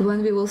hook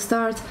when we will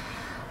start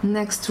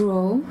next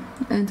row.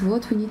 And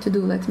what we need to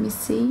do, let me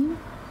see.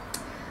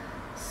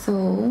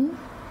 So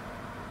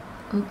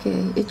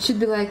okay, it should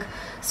be like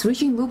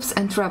switching loops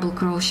and treble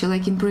crochet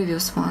like in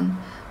previous one.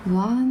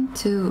 1,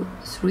 2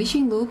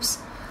 switching loops,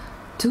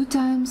 2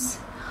 times.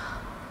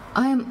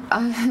 I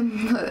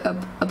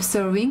am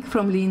observing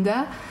from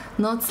Linda,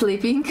 not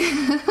sleeping.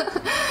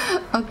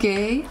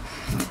 Okay,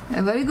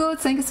 very good,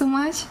 thank you so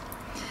much.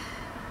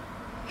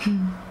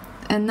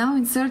 And now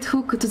insert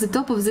hook to the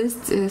top of these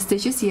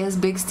stitches. Yes,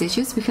 big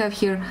stitches. We have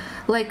here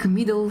like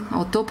middle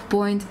or top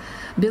point,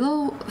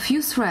 below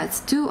few threads,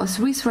 2 or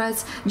 3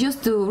 threads,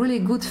 just to really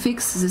good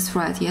fix this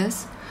thread.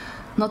 Yes,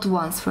 not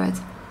one thread.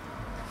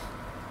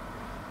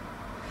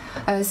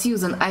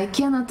 Susan, I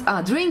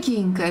cannot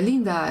drinking.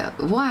 Linda,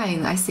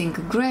 wine, I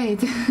think. Great.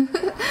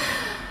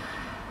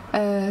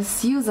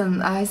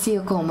 Susan, I see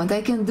a comment.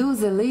 I can do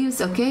the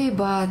leaves, okay,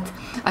 but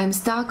I'm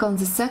stuck on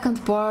the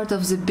second part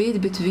of the bead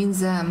between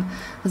them,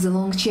 the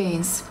long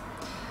chains.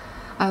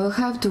 I will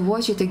have to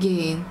watch it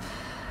again.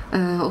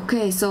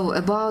 Okay, so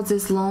about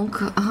this long,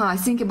 I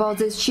think about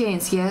these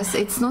chains. Yes,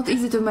 it's not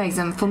easy to make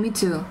them, for me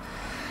too.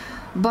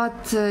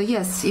 But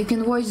yes, you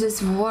can watch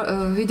this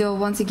video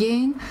once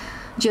again,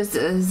 just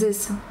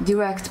this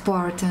direct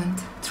part, and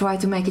try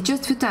to make it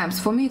just a few times.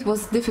 For me it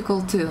was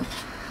difficult too.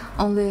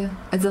 Only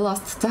at the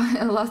last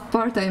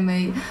part I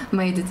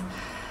made it.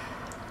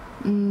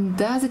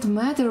 Does it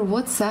matter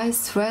what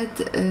size thread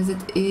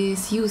that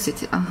is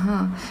used?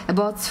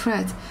 About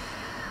thread,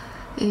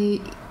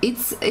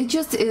 it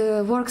just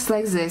works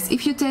like this.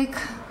 If you take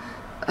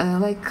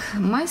like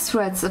my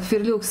threads of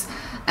Firlux,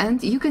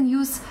 and you can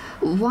use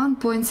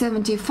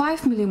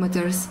 1.75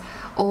 millimeters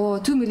or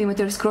 2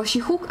 millimeters crochet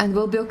hook, and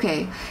will be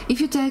okay. If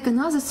you take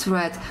another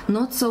thread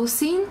not so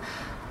thin,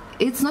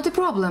 it's not a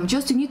problem,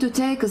 just you need to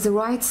take the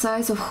right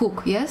size of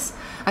hook. Yes,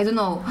 I don't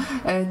know,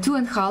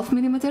 2.5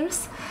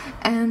 millimeters,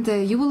 and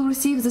you will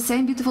receive the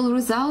same beautiful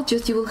result,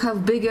 just you will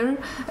have bigger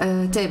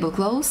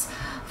tablecloths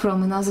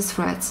from another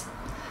threads.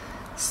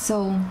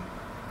 So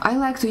I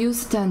like to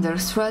use tender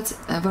threads,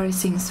 very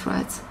thin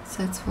threads.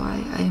 That's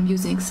why I am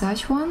using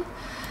such one.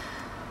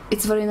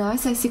 It's very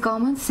nice. I see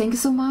comments. Thank you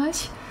so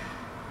much.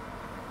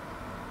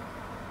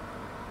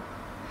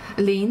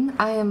 Lynn,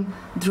 I am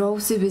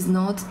drowsy with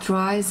not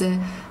try the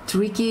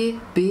tricky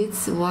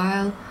bits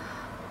while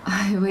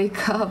I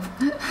wake up.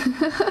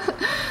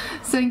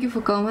 Thank you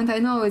for comment. I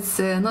know it's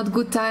not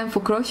good time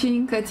for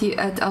crocheting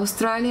at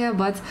Australia,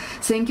 but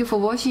thank you for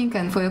watching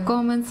and for your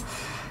comments.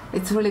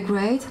 It's really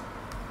great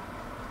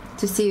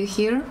to see you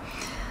here.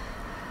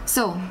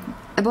 So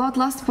about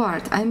last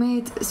part, I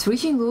made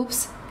switching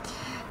loops,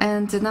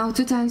 and now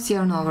 2 times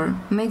yarn over.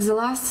 Make the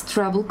last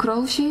treble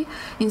crochet,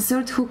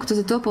 insert hook to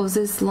the top of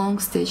these long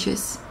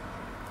stitches,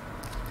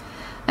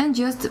 and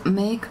just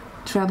make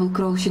treble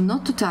crochet,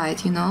 not too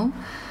tight, you know.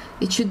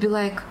 It should be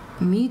like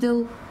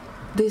middle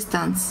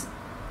distance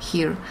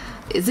here.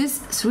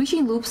 These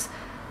switching loops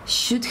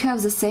should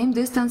have the same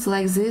distance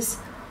like this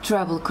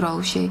treble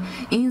crochet.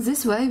 In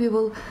this way we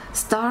will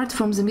start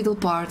from the middle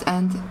part,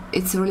 and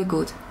it's really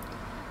good.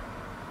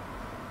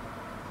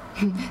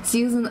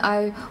 Susan,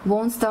 I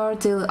won't start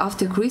till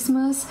after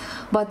Christmas,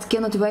 but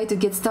cannot wait to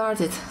get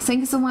started. Thank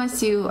you so much,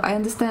 Sue. I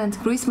understand.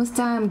 Christmas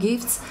time,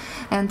 gifts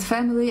and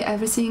family,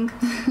 everything.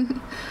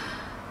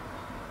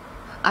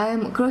 I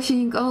am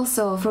crocheting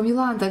also from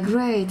Yolanda.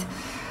 Great.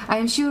 I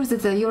am sure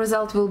that your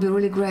result will be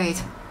really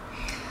great,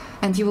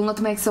 and you will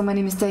not make so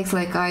many mistakes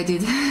like I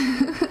did.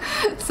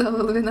 So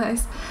it will be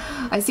nice.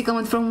 I see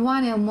comment from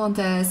Vanya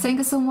Monte. Thank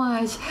you so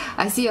much.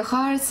 I see your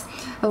hearts.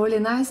 Really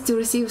nice to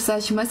receive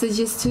such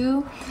messages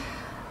too.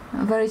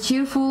 Very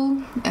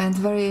cheerful and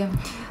very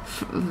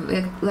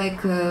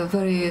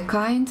very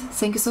kind.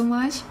 Thank you so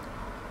much.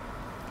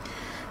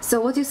 So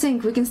what do you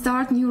think? We can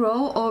start new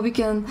row, or we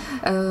can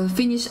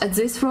finish at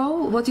this row?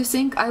 What do you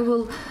think? I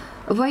will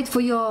wait for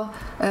your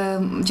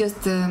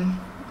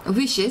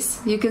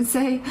wishes. You can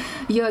say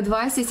your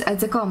advices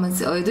at the comments.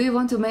 Do you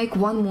want to make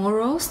one more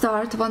row,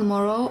 start one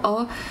more row,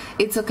 or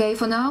it's okay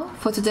for now,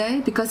 for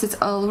today, because it's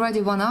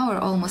already 1 hour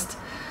almost,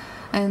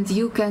 and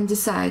you can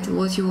decide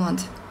what you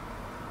want.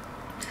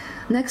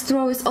 Next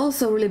row is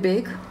also really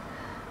big,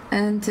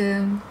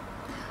 and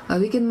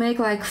we can make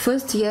like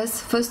first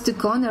 2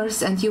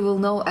 corners, and you will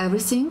know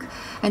everything,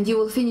 and you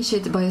will finish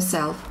it by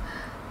yourself,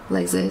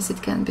 like this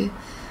it can be.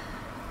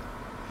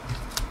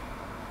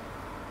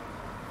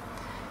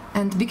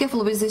 And be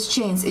careful with these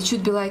chains. It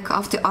should be like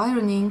after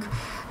ironing,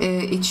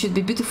 it should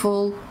be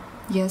beautiful,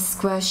 yes,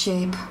 square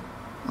shape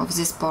of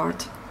this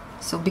part.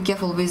 So be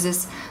careful with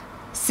this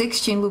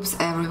 6 chain loops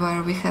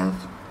everywhere we have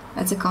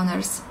at the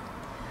corners.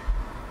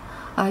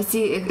 I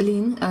see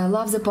Lynn, I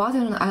love the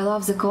pattern, I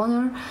love the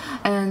corner,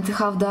 and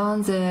have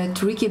done the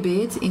tricky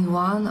bit in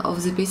one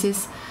of the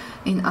pieces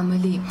in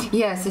Amelie.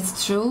 Yes,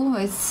 it's true,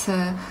 it's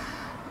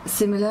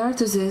similar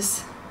to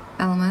this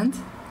element.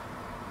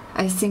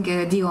 I think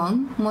a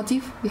Dion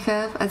motif we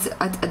have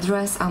at a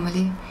dress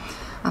Amelie.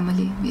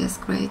 Amelie, yes,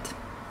 great.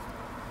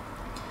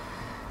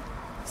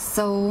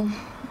 So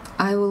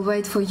I will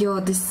wait for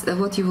your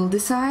what you will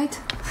decide,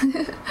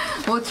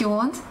 what you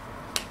want.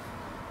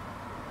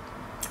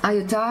 Are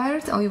you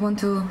tired, or you want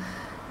to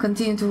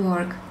continue to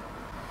work?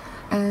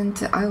 And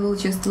I will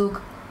just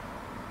look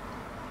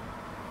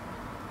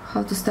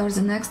how to start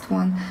the next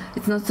one.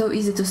 It's not so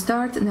easy to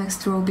start the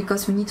next row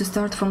because we need to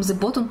start from the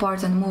bottom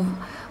part and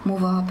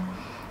move up.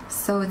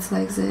 So it's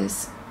like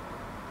this.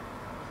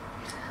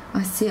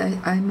 I see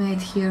I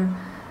made here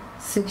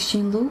 6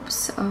 chain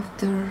loops.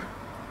 After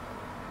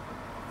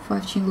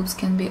 5 chain loops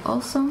can be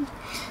awesome.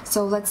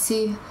 So let's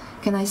see,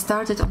 can I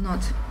start it or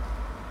not?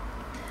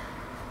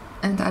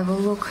 And I will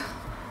look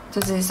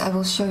to this. I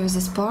will show you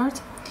this part,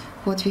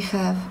 what we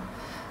have.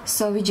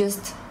 So we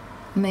just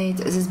made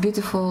these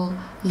beautiful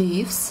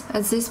leaves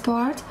at this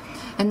part,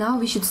 and now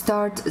we should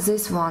start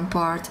this one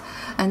part.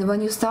 And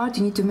when you start,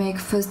 you need to make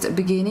first a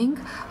beginning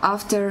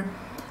after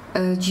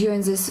join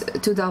this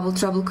 2 double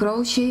treble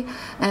crochet,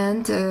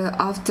 and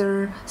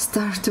after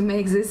start to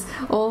make this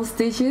all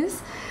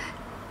stitches.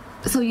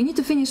 So you need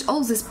to finish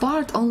all this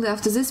part. Only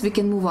after this we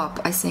can move up,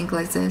 I think,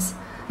 like this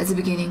at the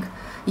beginning.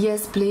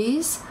 Yes,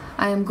 please,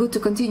 I am good to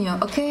continue.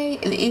 Okay,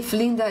 if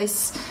Linda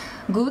is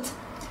good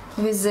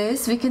with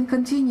this, we can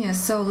continue.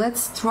 So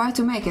let's try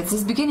to make it.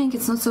 This beginning,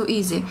 it's not so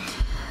easy.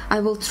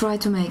 I will try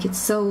to make it.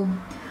 So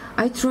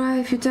I try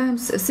a few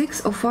times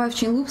 6 or 5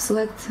 chain loops.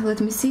 Let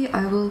me see.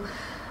 I will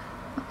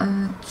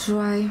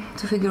try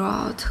to figure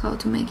out how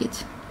to make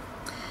it.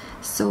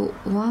 So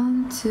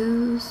 1,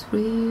 2,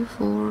 3,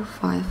 4,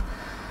 5.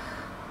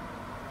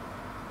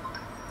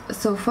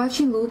 So 5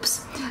 chain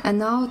loops, and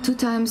now 2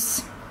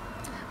 times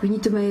we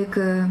need to make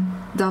a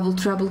double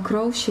treble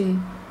crochet.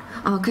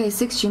 Okay,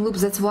 6 chain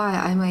loops. That's why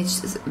I made,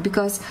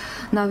 because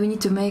now we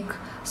need to make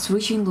 3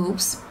 chain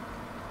loops.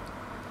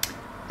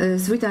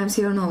 3 times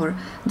yarn over,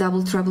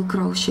 double treble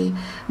crochet.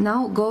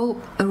 Now go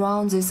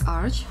around this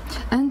arch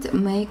and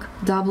make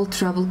double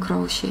treble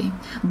crochet,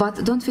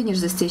 but don't finish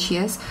the stitch.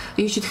 Yes,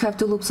 you should have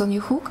 2 loops on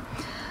your hook.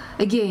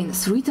 Again,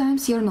 3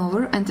 times yarn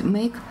over and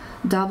make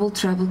double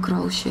treble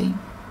crochet.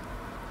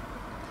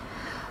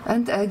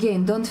 And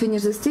again, don't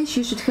finish the stitch.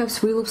 You should have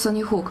 3 loops on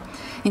your hook.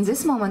 In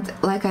this moment,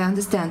 like I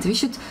understand, we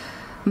should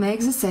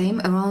make the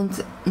same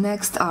around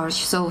next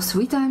arch. So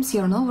 3 times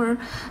yarn over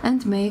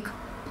and make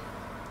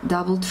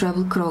double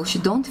treble crochet.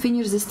 Don't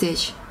finish the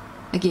stitch.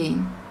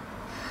 Again,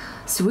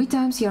 3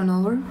 times yarn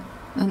over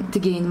and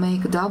again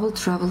make double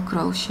treble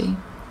crochet.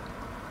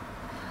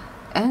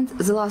 And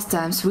the last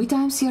time, 3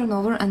 times yarn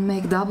over and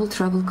make double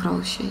treble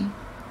crochet.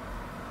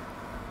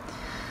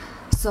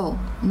 So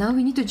now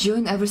we need to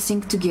join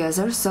everything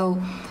together. So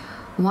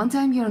 1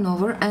 time yarn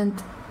over and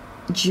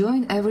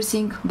join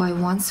everything by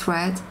 1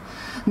 thread.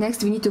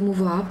 Next we need to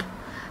move up,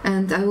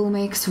 and I will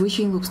make 3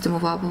 chain loops to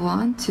move up.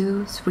 1,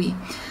 2, 3.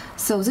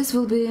 So this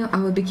will be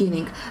our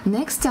beginning.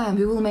 Next time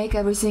we will make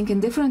everything in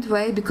different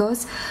way,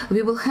 because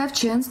we will have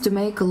chance to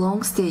make a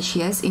long stitch,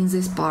 yes, in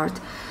this part.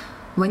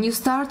 When you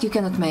start, you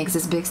cannot make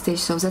this big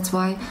stitch, so that's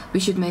why we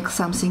should make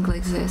something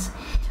like this.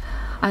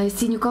 I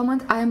see new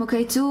comment. I am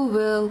okay too.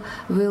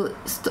 We'll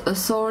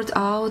sort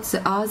out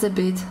the other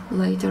bit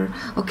later.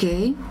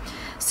 Okay.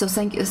 So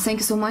thank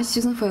you so much,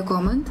 Susan, for your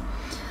comment.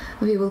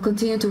 We will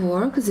continue to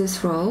work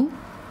this row.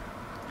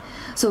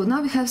 So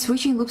now we have 3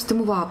 chain loops to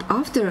move up.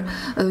 After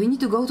we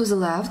need to go to the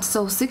left,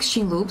 so 6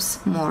 chain loops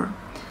more.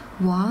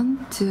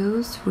 1,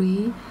 2,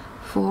 3,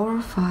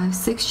 4, 5,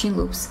 6 chain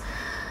loops.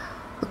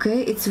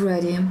 Okay, it's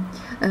ready.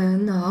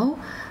 Now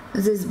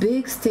this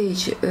big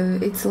stitch,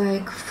 it's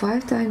like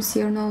 5 times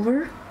yarn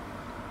over,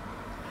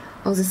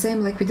 or the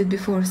same like we did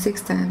before,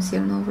 6 times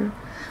yarn over.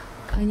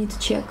 I need to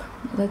check.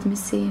 Let me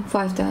see.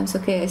 5 times.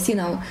 Okay, I see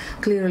now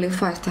clearly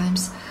 5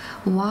 times.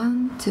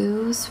 1,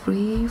 2,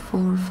 3,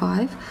 4,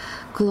 5.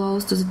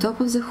 Close to the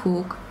top of the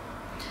hook.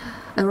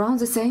 Around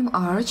the same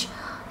arch,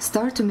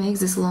 start to make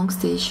this long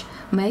stitch.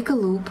 make a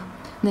loop,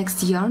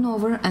 next yarn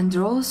over and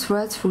draw a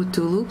thread through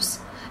 2 loops,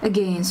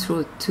 again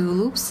through 2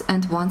 loops,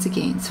 and once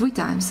again 3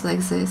 times like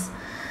this.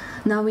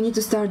 Now we need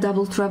to start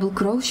double treble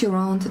crochet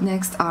around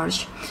next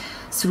arch.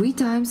 3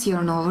 times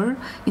yarn over,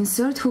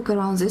 insert hook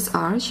around this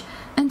arch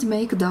and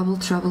make double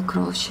treble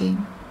crochet.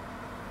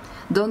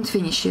 Don't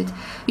finish it.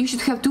 You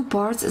should have 2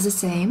 parts the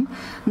same.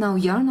 Now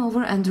yarn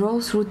over and draw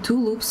through 2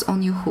 loops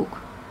on your hook.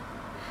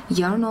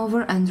 Yarn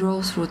over and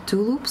draw through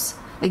 2 loops,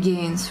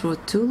 again through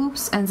 2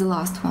 loops and the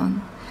last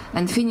one,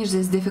 and finish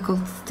this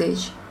difficult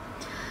stage.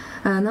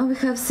 Now we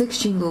have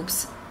 16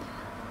 loops.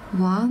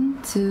 1,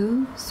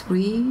 2,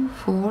 3,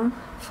 4,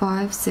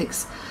 5,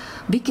 6.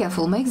 Be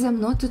careful, make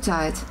them not too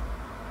tight.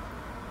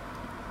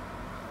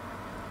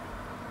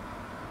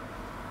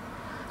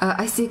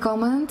 I see a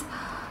comment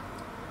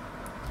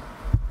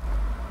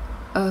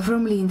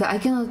from Linda. I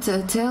cannot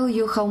tell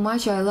you how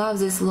much I love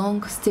these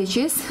long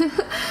stitches.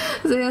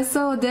 They are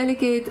so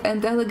delicate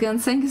and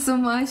elegant. Thank you so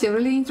much.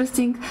 Really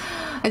interesting.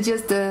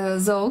 Just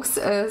those.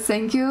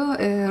 Thank you.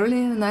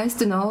 Really nice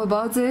to know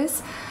about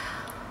this.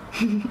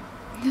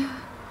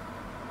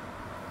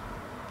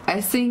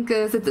 I think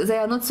that they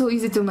are not so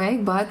easy to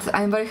make, but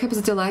I'm very happy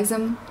that you like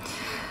them.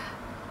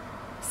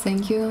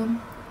 Thank you.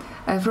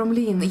 From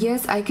Lynn,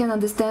 yes, I can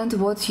understand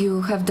what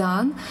you have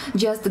done,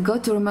 just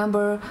got to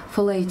remember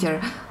for later.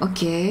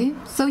 Okay,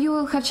 so you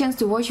will have chance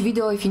to watch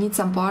video if you need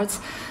some parts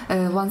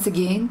once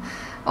again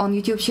on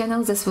YouTube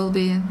channel. This will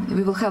be,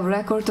 we will have a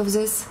record of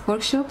this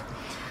workshop.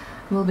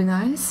 Will be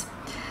nice.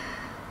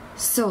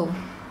 So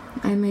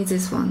I made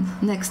this one.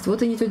 Next,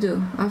 what I need to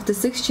do? After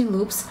 16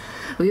 loops,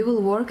 we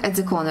will work at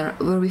the corner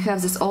where we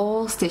have this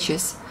all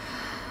stitches.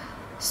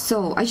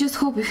 So I just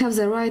hope you have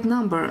the right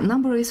number.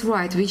 Number is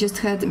right. We just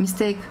had a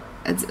mistake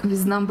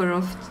with number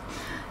of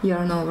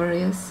yarn over.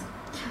 Yes.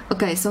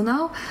 Okay. So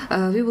now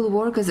we will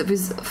work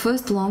with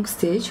first long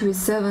stitch with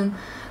 7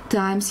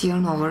 times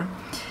yarn over.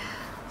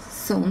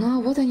 So now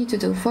what I need to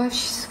do?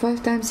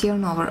 5 times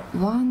yarn over.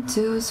 1,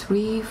 2,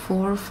 3,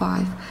 4,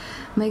 5.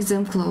 Make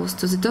them close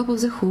to the top of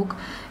the hook.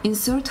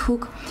 Insert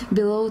hook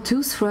below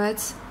 2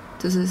 threads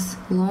to this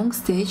long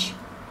stitch.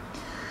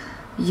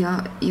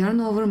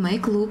 Yarn over,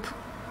 make loop.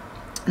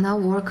 Now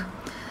work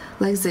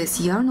like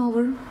this. Yarn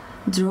over,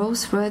 draw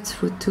thread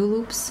through 2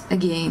 loops,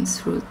 again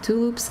through 2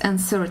 loops, and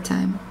 3rd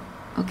time.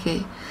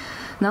 Okay.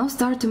 Now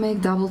start to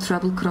make double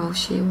treble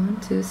crochet. 1,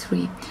 2,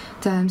 3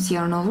 times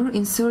yarn over.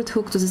 Insert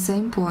hook to the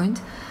same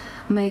point.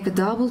 Make a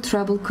double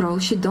treble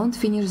crochet. Don't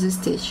finish the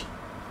stitch.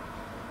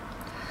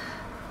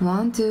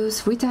 1, 2,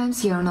 3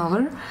 times yarn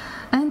over,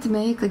 and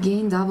make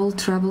again double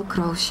treble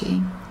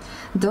crochet.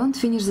 Don't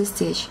finish the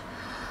stitch.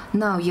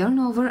 Now yarn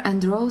over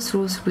and draw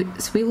through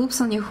 3 loops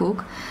on your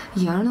hook.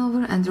 Yarn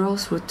over and draw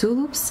through 2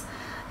 loops,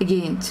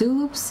 again 2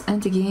 loops,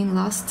 and again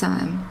last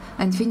time,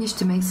 and finish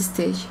to make the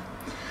stitch.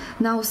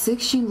 Now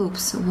 16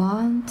 loops.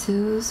 1,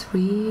 2,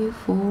 3,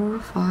 4,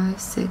 5,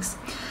 6.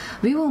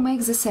 We will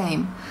make the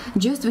same,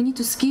 just we need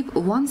to skip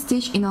 1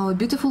 stitch in our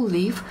beautiful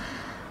leaf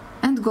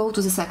and go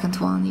to the second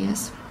one.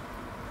 Yes.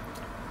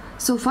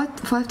 So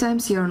 5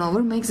 times yarn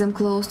over, make them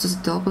close to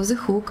the top of the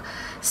hook,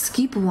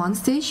 skip 1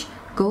 stitch,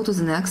 go to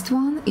the next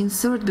one,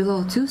 insert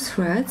below 2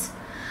 threads,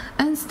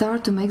 and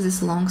start to make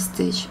this long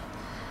stitch.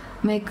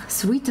 Make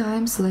 3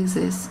 times like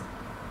this.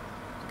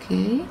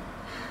 Okay.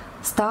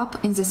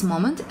 Stop in this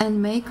moment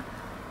and make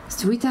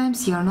 3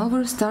 times yarn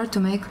over, start to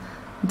make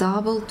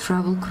double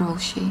treble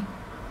crochet.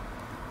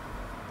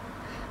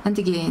 And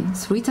again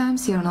 3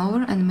 times yarn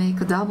over and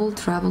make a double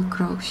treble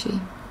crochet.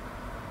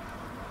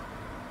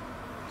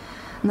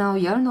 Now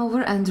yarn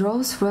over and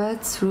draw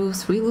thread through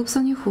 3 loops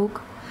on your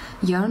hook.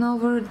 Yarn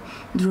over,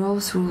 draw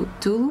through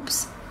 2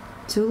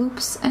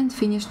 loops, and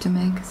finish to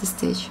make the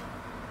stitch.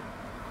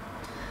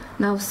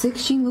 Now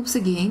 16 loops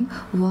again.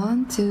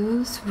 1,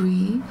 2,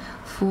 3,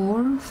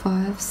 4,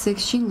 5,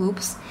 16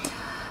 loops.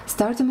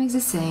 Start to make the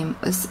same.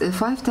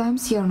 5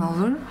 times yarn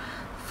over.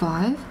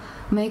 5.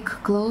 Make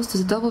close to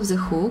the top of the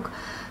hook.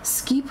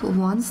 Skip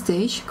 1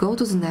 stitch. Go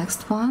to the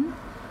next one.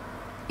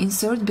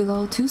 Insert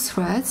below 2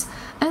 threads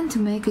and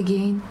make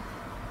again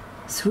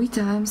 3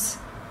 times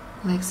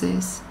like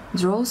this.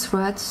 Draw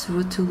thread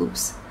through 2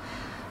 loops.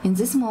 In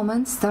this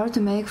moment, start to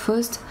make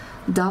first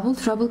double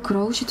treble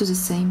crochet to the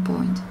same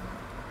point.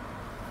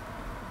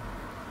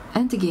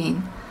 And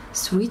again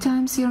 3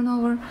 times yarn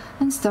over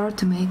and start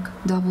to make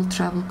double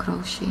treble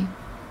crochet.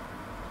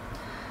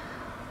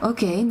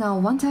 Okay, now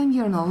 1 time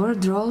yarn over,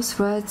 draw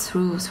thread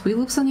through 3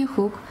 loops on your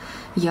hook,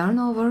 yarn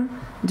over,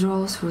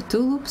 draw through 2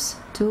 loops,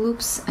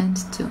 and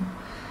 2.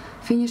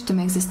 Finish to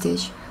make the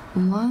stitch.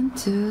 1,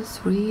 2,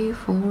 3,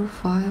 4,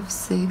 5,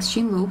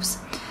 16 loops.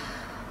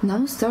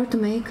 Now start to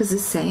make the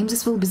same.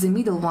 This will be the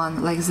middle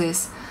one, like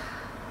this.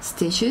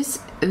 Stitches.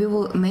 We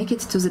will make it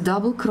to the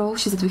double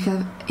crochet that we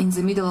have in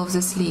the middle of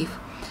the sleeve.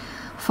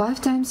 5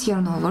 times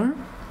yarn over.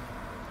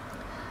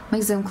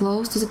 Make them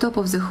close to the top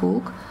of the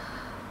hook.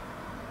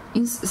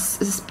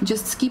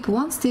 Just skip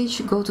 1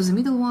 stitch, go to the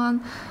middle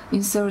one,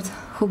 insert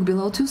hook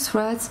below 2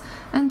 threads,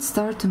 and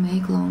start to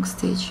make long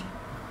stitch.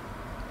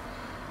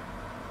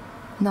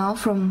 Now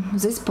from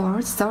this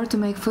part start to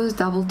make first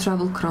double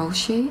treble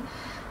crochet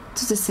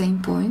to the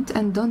same point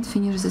and don't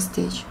finish the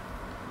stitch.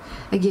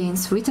 Again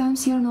 3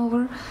 times yarn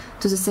over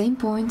to the same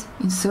point,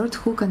 insert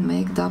hook and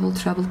make double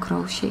treble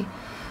crochet.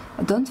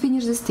 Don't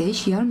finish the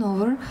stitch, yarn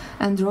over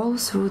and draw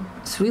through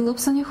 3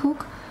 loops on your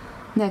hook.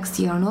 Next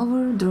yarn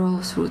over, draw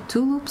through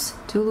 2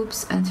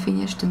 loops and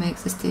finish to make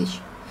the stitch.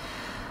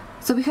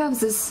 So we have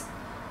this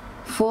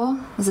for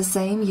the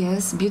same,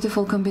 yes,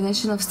 beautiful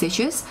combination of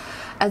stitches.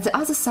 At the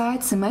other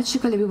side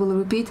symmetrically we will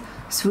repeat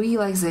 3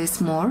 like this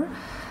more,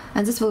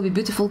 and this will be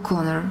beautiful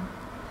corner.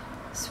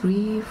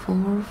 3,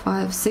 4,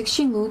 5, 6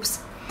 chain loops.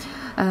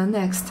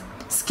 Next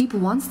skip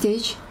 1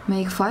 stitch,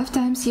 make 5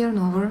 times yarn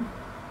over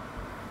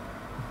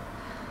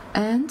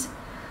and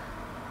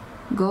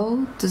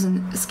go to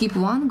the skip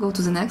 1, go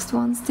to the next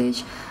 1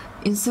 stitch,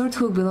 insert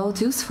hook below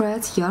 2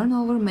 threads, yarn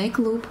over, make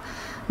a loop.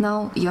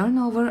 Now yarn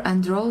over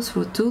and draw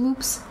through 2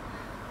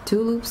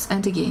 loops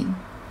and again.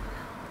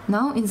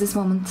 Now in this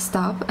moment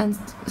stop and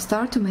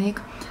start to make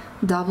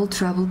double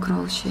treble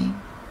crochet.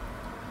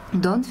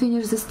 Don't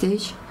finish the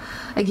stitch.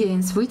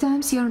 Again 3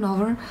 times yarn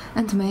over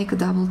and make a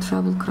double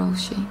treble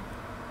crochet.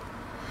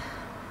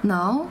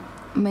 Now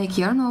make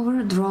yarn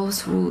over, draw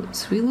through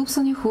 3 loops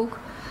on your hook.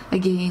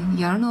 Again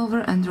yarn over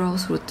and draw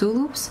through 2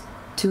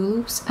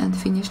 loops and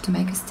finish to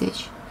make a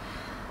stitch.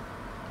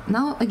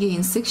 Now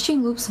again 6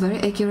 chain loops, very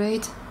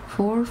accurate.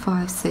 4,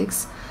 5,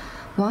 6.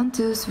 1,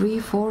 2, 3,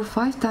 4,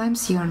 5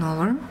 times yarn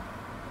over.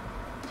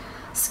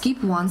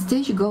 Skip 1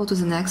 stitch, go to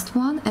the next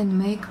one and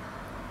make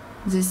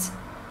this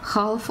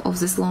half of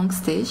this long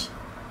stitch.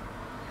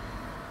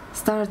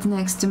 Start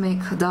next to make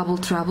double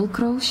treble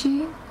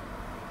crochet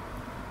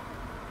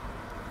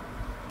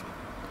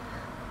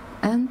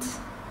and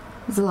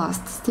the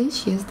last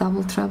stitch, yes,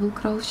 double treble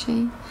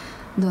crochet.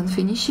 Don't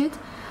finish it.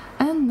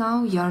 And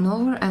now yarn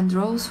over and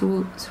draw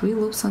through 3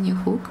 loops on your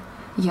hook.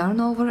 Yarn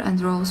over and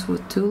draw through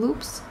 2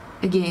 loops,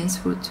 again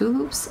through 2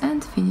 loops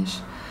and finish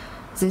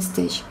this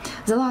stitch.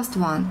 The last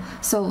one.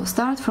 So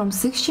start from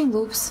 6 chain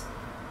loops,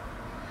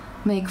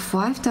 make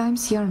 5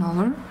 times yarn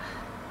over,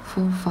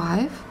 4,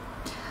 5,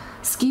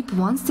 skip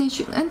 1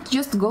 stitch and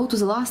just go to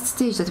the last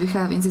stitch that we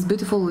have in this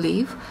beautiful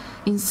leaf.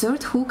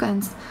 Insert hook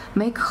and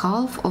make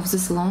half of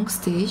this long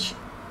stitch,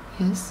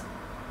 yes.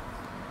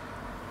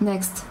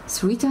 Next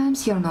 3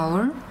 times yarn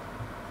over,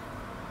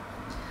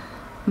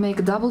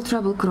 make double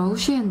treble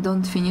crochet and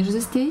don't finish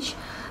the stitch,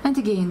 and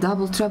again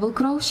double treble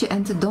crochet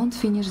and don't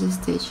finish the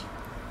stitch.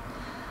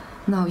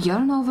 Now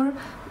yarn over,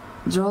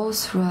 draw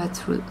thread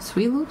through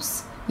 3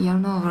 loops,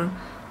 yarn over,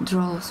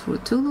 draw through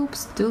 2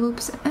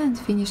 loops and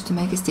finish to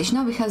make a stitch.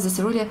 Now we have this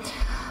really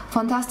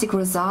fantastic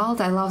result.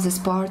 I love this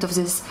part of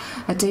this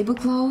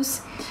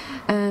tablecloth,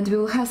 and we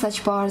will have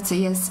such parts,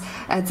 yes,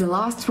 at the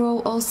last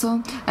row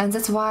also, and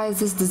that's why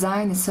this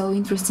design is so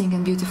interesting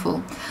and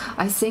beautiful.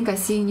 I think I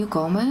see a new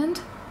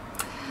comment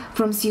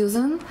from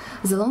Susan.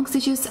 The long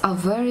stitches are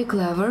very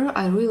clever,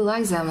 I really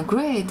like them.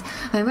 Great,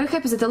 I'm very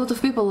happy that a lot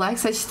of people like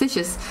such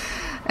stitches.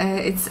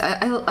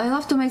 I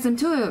love to make them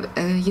too,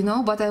 you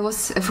know, but I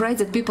was afraid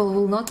that people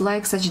will not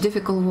like such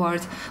difficult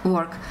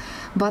work.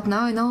 But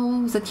now I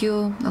know that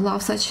you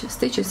love such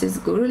stitches. It's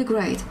really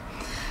great.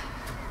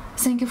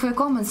 Thank you for your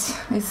comments.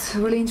 It's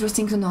really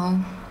interesting to know.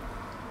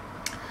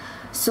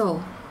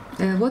 So,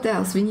 what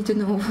else we need to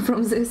know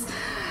from this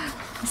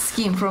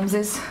scheme, from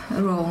this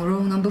row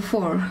number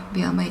 4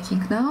 we are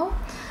making now.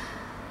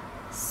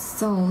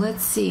 So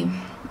let's see.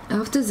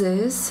 After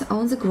this,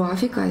 on the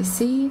graphic I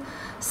see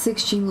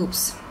 6 chain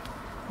loops.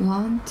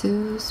 1,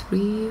 2,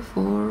 3,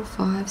 4,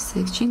 5,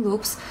 6 chain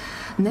loops.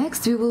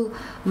 Next we will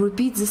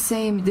repeat the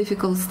same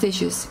difficult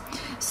stitches.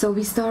 So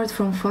we start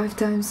from 5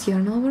 times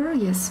yarn over,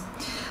 yes.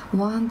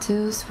 1,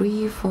 2,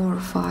 3, 4,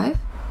 5.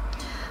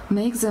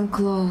 Make them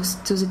close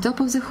to the top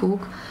of the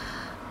hook.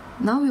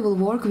 Now we will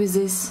work with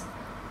this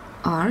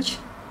arch.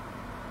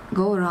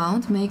 Go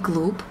around, make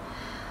loop.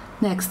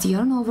 Next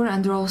yarn over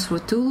and draw through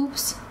 2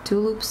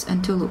 loops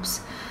and 2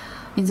 loops.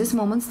 In this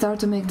moment start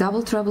to make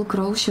double treble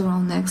crochet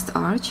around next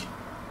arch.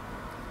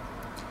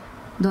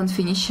 Don't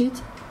finish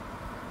it.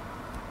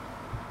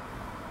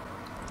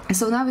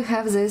 So now we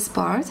have this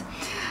part.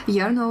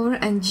 Yarn over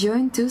and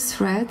join 2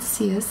 threads,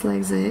 yes,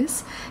 like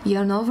this.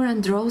 Yarn over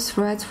and draw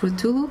threads through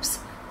 2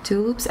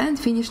 loops and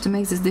finish to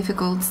make this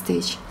difficult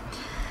stitch.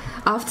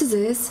 After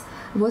this,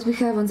 what we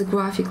have on the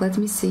graphic, let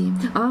me see.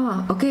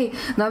 Okay,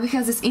 now we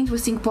have this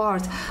interesting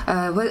part.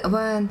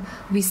 When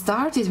we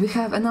started, we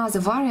have another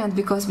variant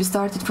because we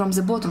started from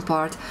the bottom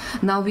part.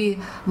 Now we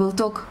will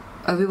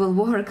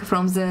work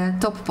from the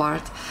top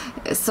part.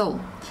 So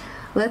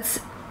let's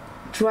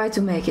try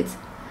to make it.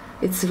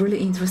 It's a really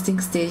interesting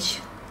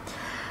stitch.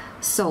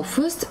 So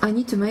first I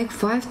need to make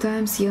 5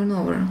 times yarn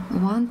over.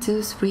 1,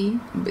 2, 3.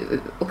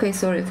 Okay,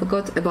 sorry, I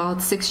forgot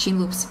about 6 chain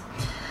loops.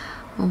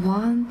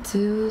 1,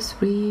 2,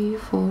 3,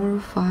 4,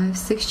 5,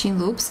 6 chain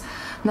loops.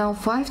 Now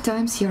 5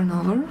 times yarn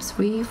over.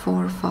 3,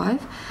 4,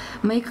 5.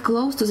 Make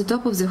close to the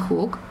top of the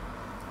hook.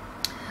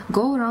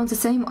 Go around the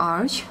same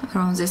arch,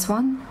 around this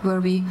one where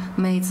we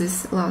made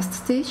this last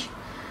stitch.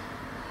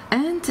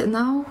 And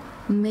now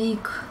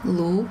make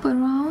loop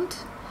around,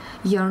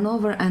 yarn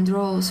over and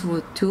row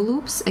through 2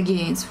 loops,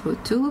 again through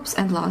 2 loops,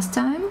 and last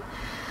time.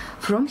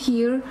 From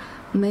here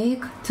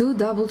make 2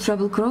 double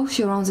treble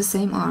crochet around the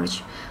same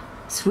arch,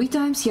 3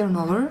 times yarn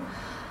over,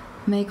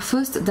 make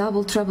first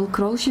double treble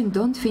crochet and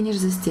don't finish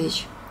the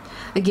stitch,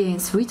 again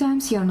 3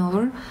 times yarn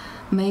over,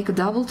 make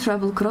double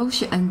treble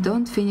crochet and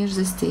don't finish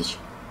the stitch.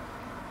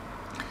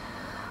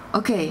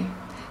 Okay,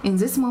 in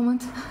this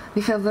moment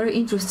we have very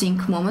interesting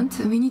moment.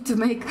 We need to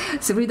make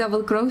 3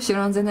 double crochet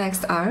around the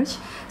next arch.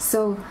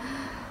 So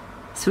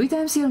 3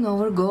 times yarn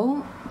over,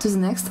 go to the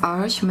next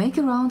arch, make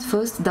around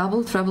first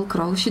double treble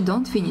crochet,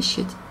 don't finish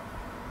it.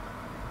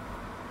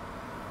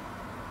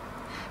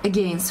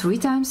 Again 3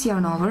 times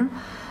yarn over,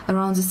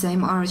 around the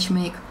same arch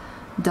make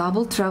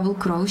double treble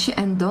crochet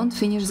and don't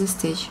finish the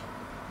stitch.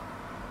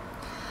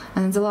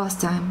 And the last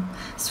time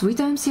 3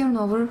 times yarn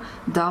over,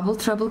 double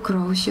treble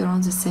crochet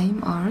around the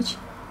same arch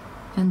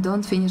and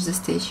don't finish the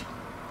stitch.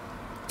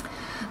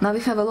 Now we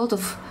have a lot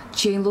of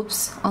chain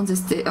loops on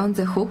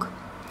the hook.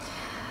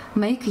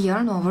 Make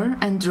yarn over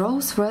and draw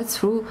thread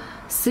through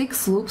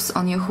 6 loops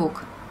on your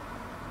hook,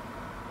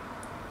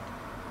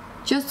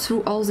 just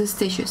through all the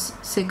stitches.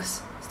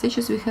 6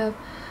 stitches we have,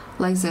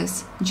 like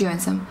this, join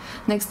them.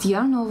 Next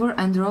yarn over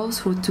and draw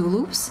through 2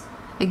 loops,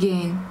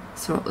 again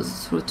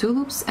through 2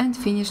 loops, and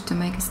finish to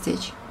make a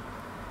stitch.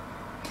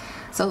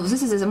 So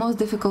this is the most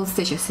difficult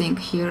stitch, I think,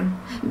 here,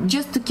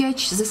 just to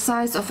catch the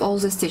size of all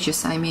the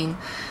stitches, I mean,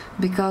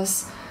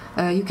 because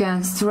you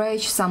can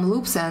stretch some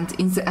loops and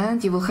in the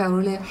end you will have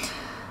really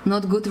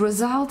not good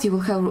result, you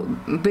will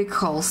have big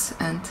holes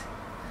and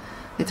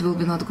it will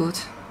be not good.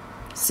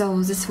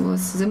 So this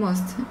was the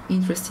most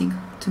interesting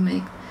to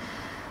make.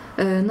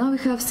 Now we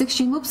have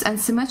 16 loops, and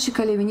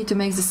symmetrically we need to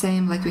make the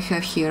same like we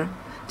have here,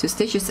 2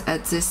 stitches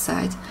at this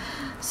side.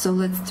 So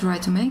let's try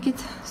to make it.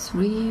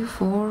 3,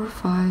 4,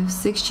 5,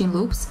 16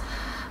 loops.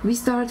 We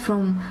start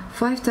from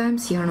 5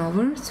 times yarn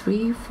over,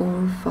 3,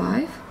 4,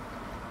 5.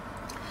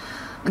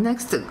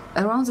 Next,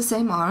 around the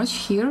same arch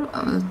here,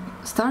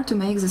 start to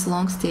make this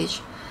long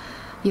stitch.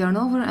 Yarn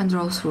over and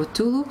draw through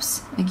 2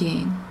 loops,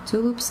 again 2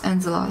 loops,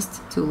 and the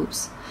last 2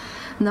 loops.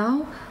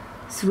 Now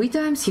 3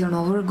 times yarn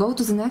over, go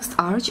to the next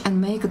arch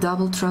and make a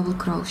double treble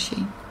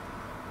crochet,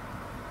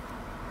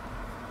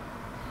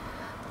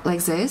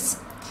 like this.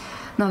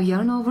 Now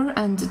yarn over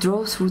and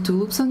draw through 2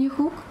 loops on your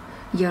hook,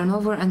 yarn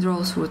over and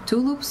draw through 2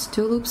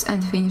 loops,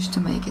 and finish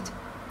to make it.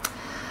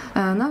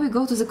 Now we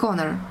go to the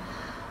corner.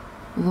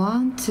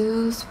 1,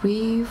 2,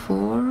 3,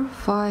 4,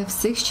 5,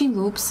 16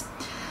 loops.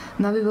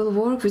 Now we will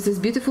work with this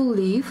beautiful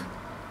leaf,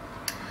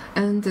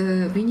 and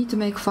we need to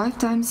make 5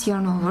 times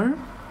yarn over,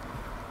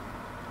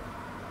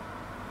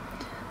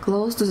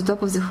 close to the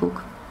top of the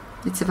hook.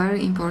 It's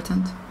very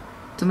important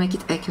to make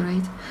it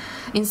accurate.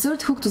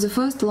 Insert hook to the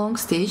first long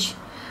stitch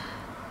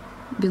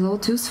below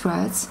 2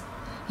 threads,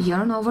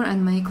 yarn over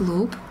and make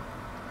loop,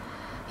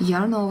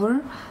 yarn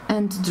over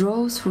and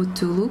draw through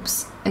 2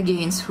 loops,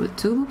 again through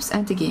 2 loops,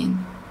 and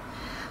again.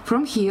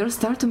 From here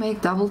start to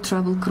make double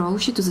treble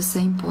crochet to the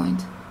same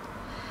point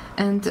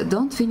and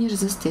don't finish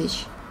the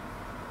stitch.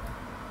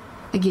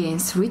 Again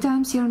 3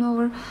 times yarn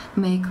over,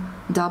 make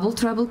double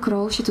treble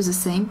crochet to the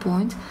same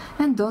point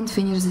and don't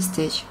finish the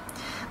stitch.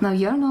 Now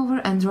yarn over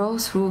and draw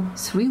through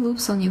 3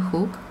 loops on your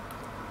hook,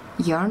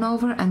 yarn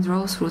over and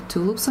draw through 2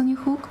 loops on your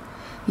hook,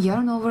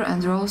 yarn over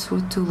and draw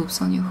through 2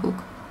 loops on your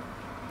hook,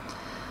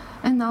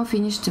 and now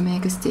finish to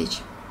make a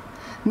stitch.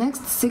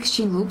 Next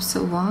 16 loops,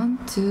 so 1,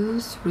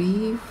 2,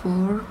 3,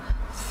 4,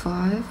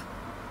 5,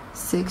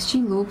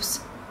 16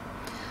 loops.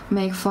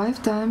 Make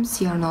 5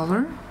 times yarn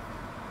over,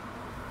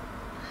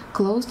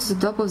 close to the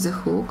top of the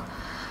hook,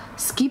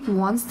 skip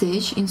 1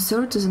 stitch,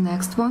 insert to the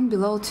next one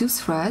below 2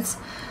 threads,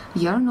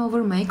 yarn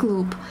over, make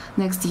loop,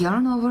 next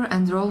yarn over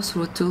and draw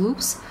through 2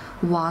 loops,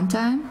 1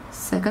 time,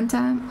 2nd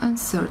time, and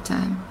 3rd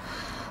time.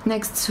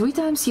 Next 3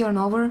 times yarn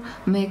over,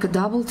 make a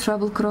double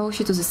treble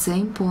crochet to the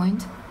same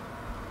point,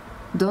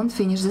 don't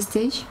finish the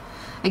stitch,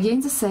 again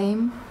the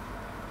same.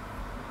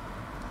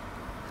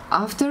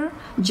 After,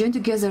 join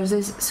together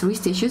these 3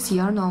 stitches,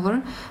 yarn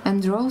over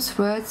and draw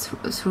threads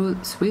through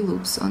 3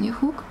 loops on your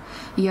hook,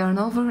 yarn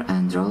over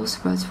and draw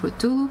threads through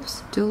 2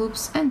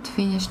 loops, and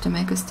finish to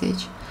make a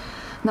stitch.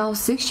 Now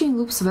 16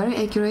 loops, very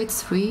accurate,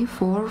 3,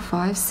 4,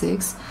 5,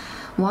 6,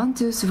 1,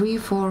 2, 3,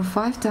 4,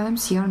 5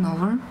 times yarn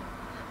over,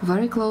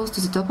 very close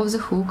to the top of the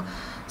hook,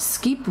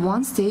 skip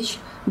 1 stitch,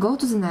 go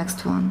to the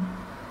next one,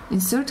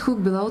 insert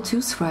hook below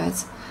 2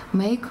 threads,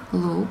 make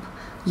loop,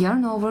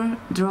 yarn over,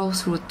 draw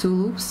through 2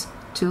 loops,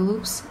 2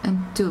 loops, and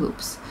 2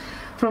 loops.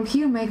 From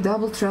here make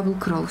double treble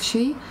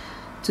crochet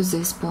to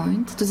this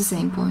point, to the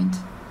same point.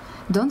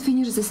 Don't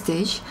finish the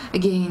stitch,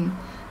 again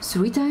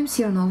 3 times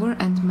yarn over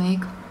and make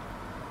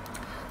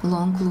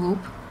long loop.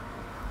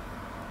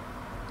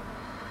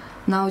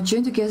 Now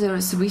join together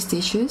 3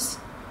 stitches,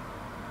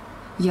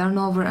 yarn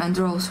over and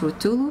draw through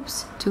 2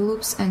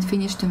 loops, and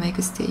finish to make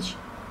a stitch.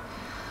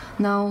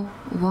 Now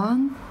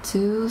 1,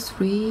 2,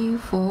 3,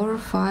 4,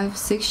 5,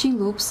 16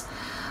 loops,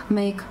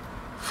 make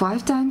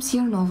 5 times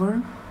yarn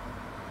over,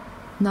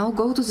 Now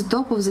go to the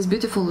top of this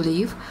beautiful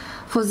leaf.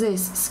 For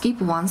this,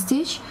 skip one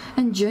stitch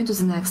and join to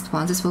the next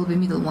one. This will be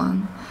middle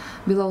one.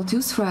 Below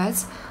 2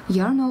 threads,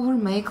 yarn over,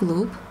 make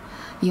loop,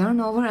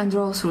 yarn over and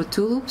draw through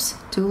 2 loops,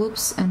 2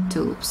 loops and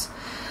 2 loops.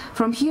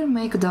 From here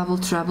make a double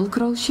treble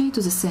crochet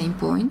to the same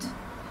point.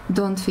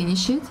 Don't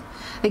finish it.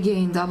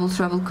 Again double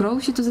treble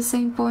crochet to the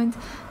same point.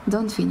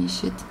 Don't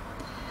finish it.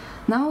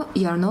 Now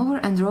yarn over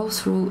and draw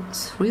through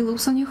 3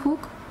 loops on your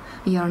hook.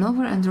 Yarn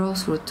over and draw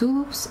through 2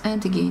 loops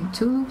and again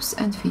 2 loops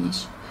and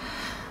finish.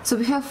 So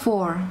we have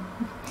 4.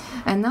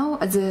 And now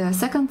at the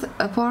second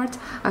part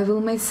I will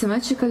make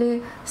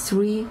symmetrically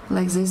 3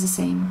 like this, the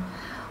same.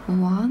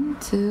 1,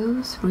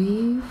 2,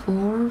 3,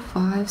 4,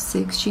 5,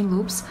 6 chain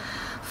loops,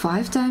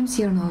 5 times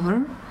yarn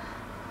over.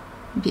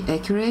 Be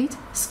accurate,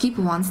 skip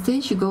one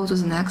stitch, go to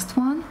the next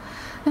one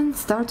and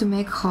start to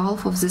make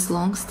half of this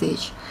long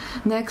stitch.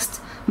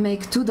 Next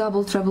make 2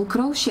 double treble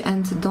crochet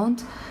and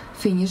don't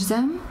finish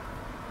them.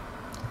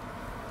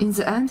 In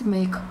the end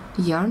make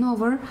yarn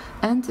over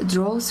and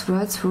draw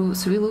thread through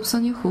 3 loops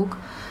on your hook.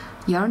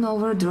 Yarn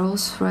over, draw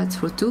thread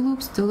through 2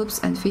 loops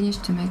and finish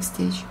to make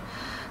stitch.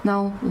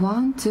 Now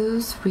 1,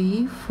 2,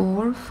 3,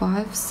 4,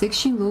 5,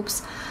 6 chain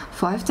loops,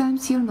 5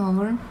 times yarn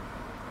over.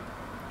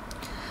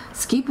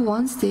 Skip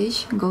one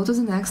stitch, go to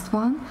the next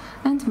one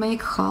and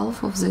make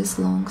half of this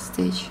long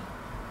stitch.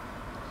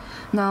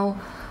 Now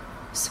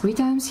 3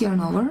 times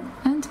yarn over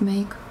and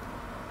make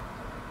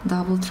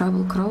double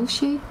treble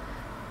crochet.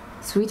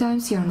 3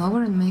 times yarn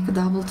over and make a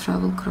double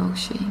treble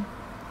crochet.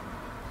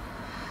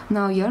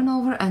 Now yarn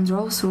over and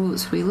draw through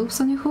 3 loops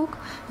on your hook,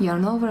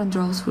 yarn over and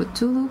draw through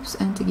 2 loops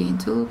and again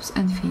 2 loops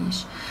and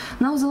finish.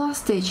 Now the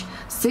last stitch,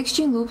 6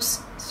 chain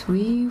loops,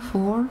 3,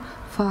 4,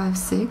 5,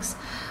 6,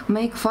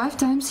 make 5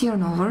 times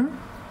yarn over.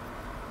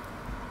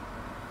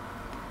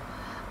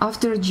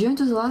 After join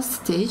to the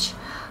last stitch,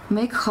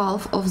 make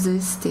half of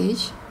this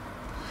stitch,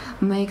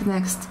 make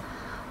next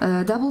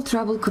double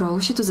treble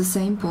crochet to the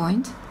same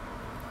point,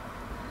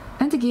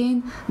 and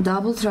again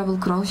double treble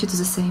crochet to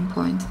the same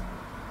point.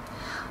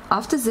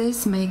 After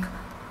this make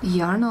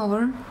yarn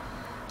over,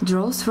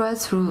 draw thread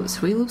through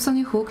 3 loops on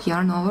your hook,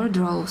 yarn over,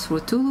 draw through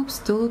 2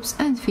 loops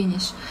and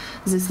finish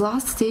this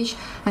last stitch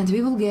and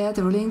we will get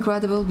a really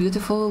incredible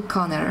beautiful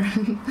corner.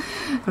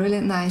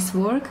 Really nice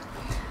work.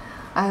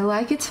 I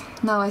like it.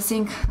 Now I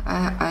think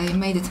I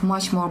made it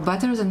much more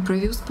better than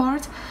previous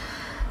part.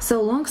 So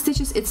long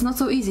stitches, it's not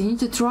so easy. You need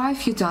to try a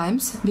few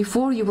times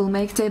before you will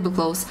make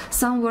tablecloths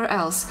somewhere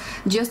else.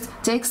 Just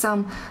take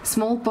some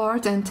small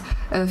part and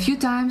a few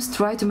times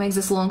try to make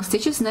these long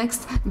stitches.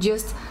 Next,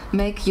 just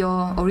make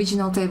your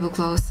original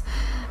tablecloths.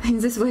 In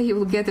this way you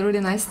will get really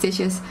nice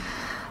stitches.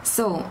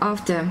 So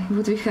after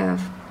what we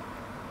have,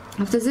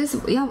 after this,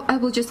 yeah, I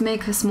will just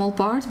make a small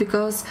part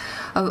because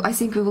I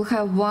think we will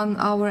have 1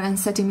 hour and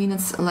 30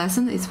 minutes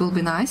lesson. It will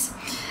be nice.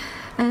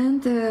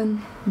 And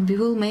we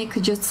will make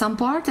just some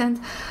part, and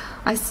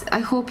I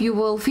hope you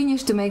will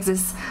finish to make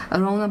this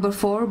row number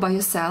 4 by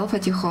yourself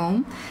at your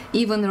home,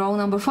 even row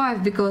number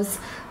 5, because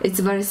it's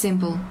very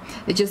simple.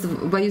 It's just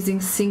by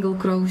using single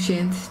crochet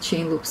and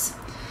chain loops.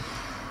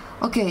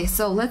 Okay,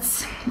 so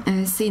let's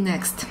see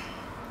next.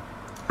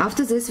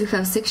 After this we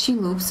have 6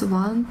 chain loops,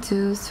 1,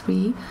 2,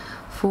 3,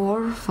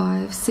 4,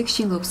 5, 6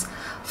 chain loops.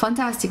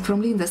 Fantastic,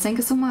 from Linda, thank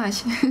you so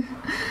much.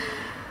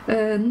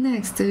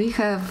 Next we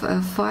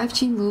have 5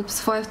 chain loops,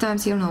 5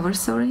 times yarn over,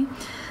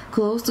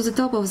 close to the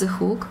top of the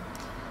hook.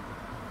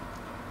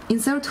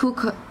 Insert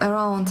hook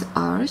around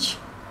arch,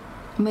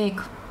 make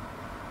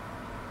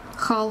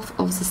half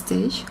of the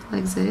stitch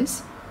like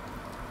this,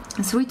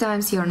 3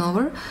 times yarn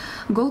over,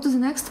 go to the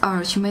next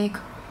arch, make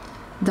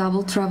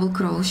double treble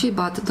crochet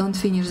but don't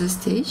finish the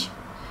stitch.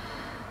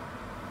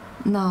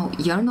 Now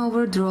yarn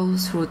over, draw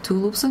through 2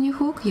 loops on your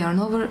hook, yarn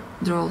over,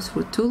 draw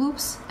through 2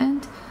 loops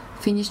and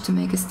finish to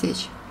make a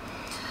stitch.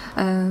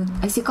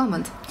 I see a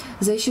comment.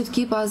 They should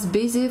keep us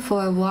busy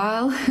for a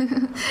while.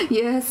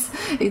 Yes,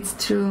 it's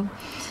true.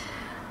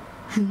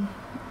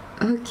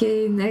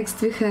 Okay,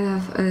 next we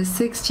have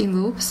 6 chain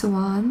loops.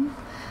 1,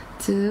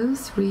 2,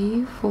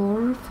 3,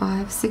 4,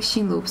 5, 6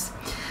 chain loops.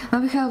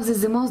 Now we have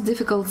the most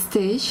difficult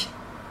stitch.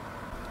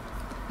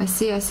 I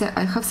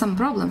have some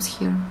problems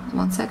here.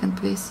 1 second,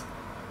 please.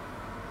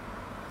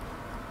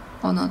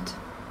 Or not.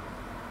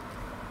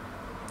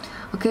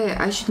 Okay,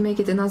 I should make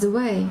it another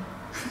way.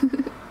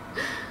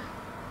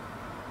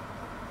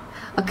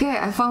 Okay,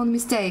 I found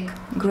mistake.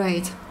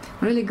 Great,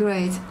 really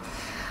great.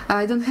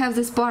 I don't have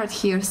this part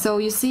here, so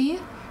you see.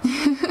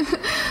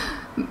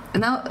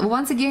 Now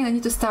once again I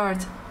need to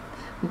start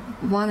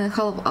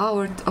 1.5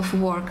 hours of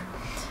work.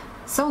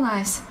 So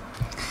nice.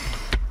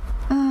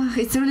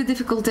 It's a really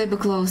difficult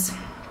tablecloth.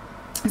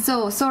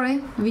 So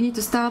sorry, we need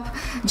to stop.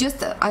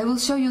 Just I will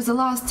show you the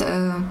last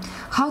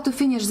how to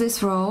finish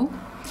this row.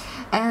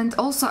 And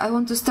also I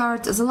want to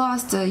start the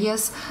last,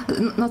 yes,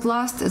 not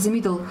last, the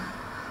middle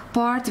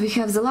part. We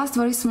have the last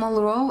very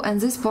small row, and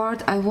this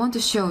part I want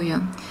to show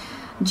you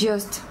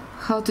just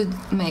how to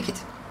make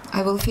it.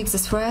 I will fix the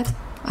thread,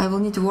 I will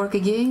need to work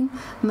again,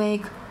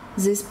 make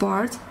this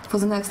part for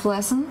the next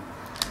lesson,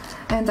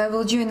 and I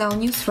will join now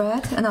new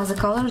thread, another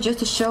color, just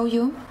to show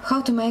you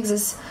how to make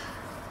this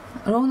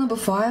row number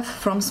 5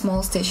 from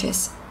small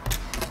stitches.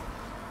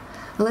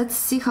 Let's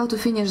see how to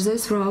finish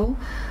this row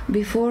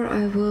before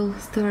I will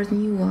start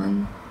new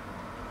one.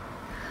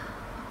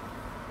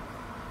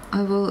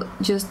 I will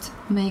just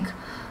make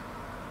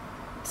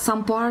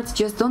some parts,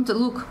 just don't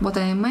look what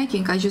I am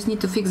making, I just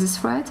need to fix this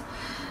thread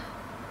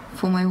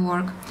for my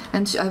work,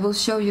 and I will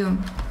show you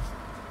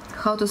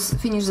how to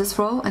finish this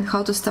row and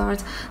how to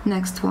start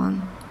next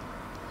one.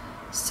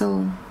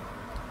 So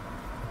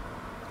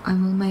I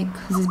will make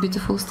these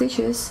beautiful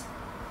stitches.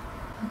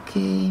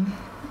 Okay,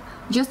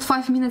 just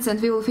 5 minutes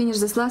and we will finish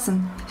this lesson.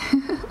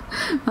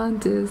 1,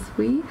 2,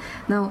 3.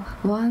 Now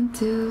 1,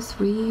 2,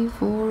 3,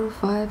 4,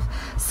 5,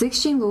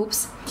 6 chain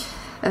loops.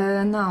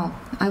 Now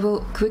I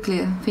will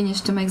quickly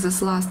finish to make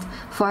this last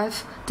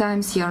 5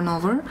 times yarn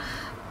over.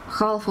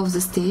 Half of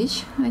the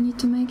stitch I need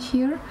to make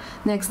here.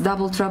 Next,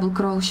 double treble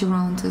crochet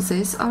around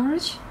this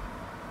arch,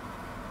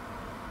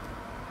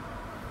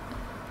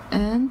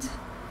 and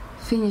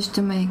finish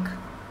to make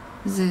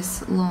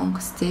this long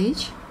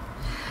stitch.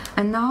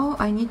 And now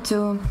I need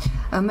to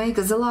make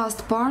the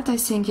last part, I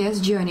think,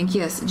 yes, joining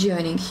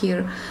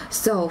here.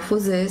 So for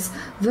this,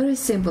 very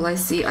simple, I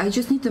see, I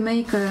just need to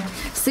make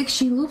 6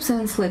 chain loops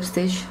and slip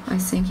stitch, I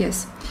think,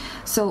 yes.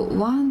 So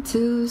 1,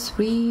 2,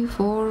 3,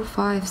 4,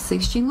 5,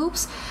 6 chain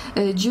loops,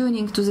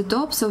 joining to the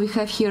top. So we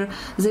have here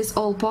this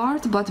all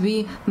part, but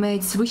we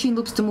made 3 chain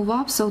loops to move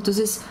up. So to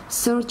this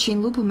 3rd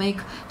chain loop,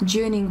 make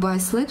joining by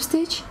slip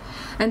stitch,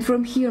 and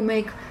from here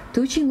make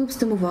 2 chain loops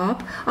to move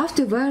up.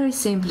 After, very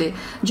simply,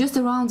 just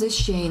around this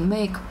chain,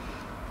 make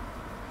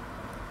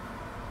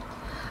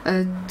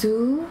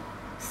 2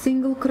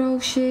 single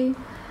crochet,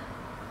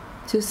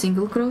 2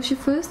 single crochet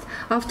first.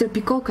 After,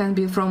 picot can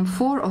be from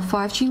 4 or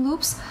 5 chain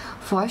loops.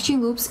 5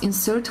 chain loops,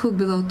 insert hook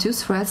below 2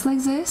 threads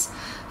like this,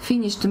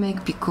 finish to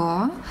make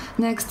picot.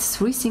 Next,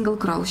 3 single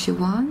crochet,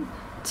 1,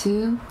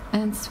 2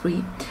 and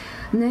 3.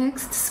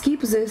 Next,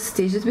 skip the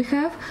stitch that we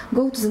have,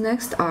 go to the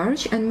next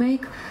arch and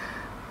make,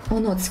 oh,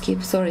 not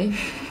skip, sorry.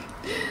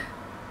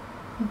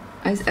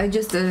 I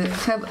just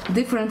have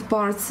different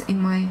parts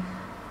in my,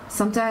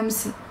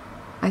 sometimes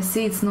I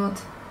see it's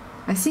not,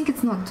 I think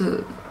it's not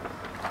to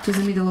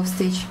the middle of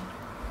stitch.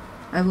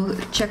 I will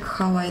check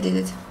how I did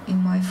it in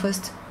my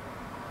first.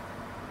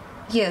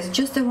 Yes,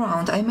 just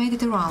around, I made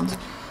it around.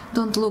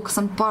 Don't look,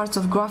 some parts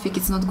of graphic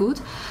it's not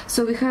good.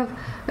 So we have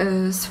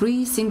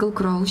 3 single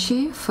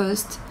crochet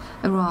first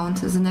around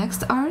the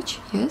next arch,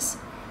 yes.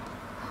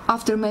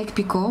 After, make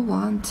picot,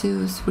 1,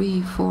 2,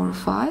 3, 4,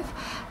 5,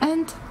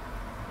 and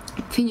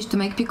finish to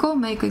make picot,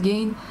 make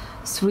again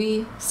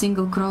 3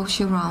 single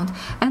crochet around,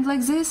 and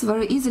like this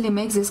very easily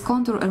make this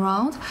contour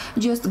around.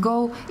 Just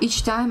go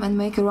each time and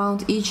make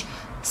around each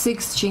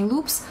 6 chain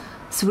loops,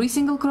 3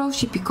 single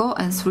crochet, picot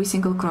and 3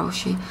 single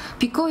crochet.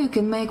 Picot you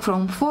can make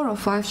from 4 or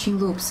 5 chain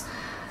loops.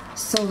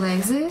 So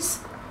like this,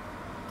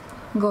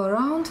 go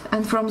around,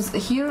 and from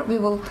here we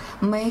will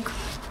make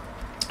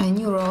a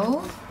new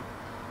row.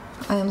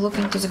 I am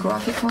looking to the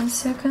graphic, 1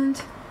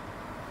 second.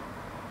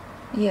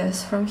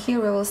 Yes, from here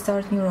we will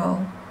start new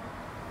row.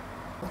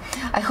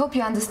 I hope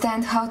you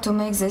understand how to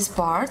make this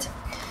part.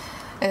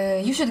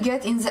 You should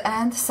get in the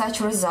end such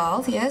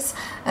result, yes,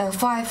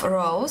 5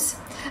 rows,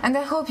 and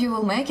I hope you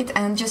will make it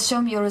and just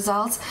show me your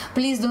results.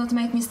 Please do not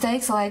make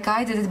mistakes like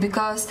I did it,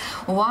 because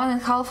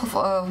 1.5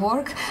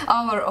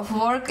 hour of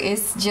work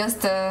is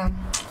just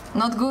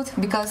not good,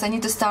 because I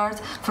need to start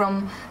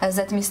from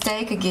that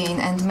mistake again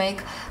and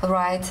make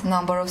right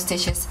number of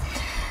stitches.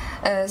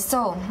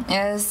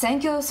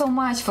 Thank you so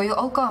much for your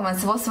all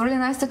comments. It was really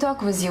nice to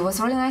talk with you. It was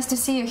really nice to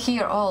see you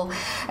here all,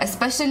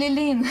 especially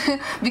Lynn,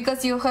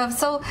 because you have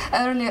so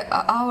early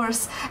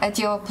hours at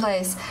your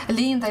place.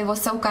 Lynn, that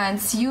was so kind.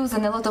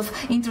 Susan, a lot of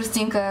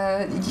interesting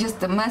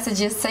just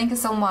messages. Thank you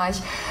so much.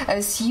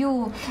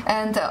 Sue,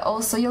 and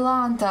also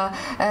Yolanta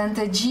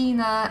and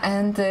Gina,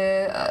 and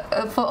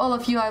for all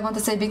of you I want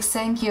to say big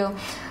thank you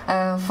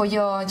for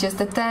your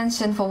just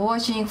attention, for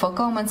watching, for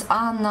comments.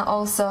 Anna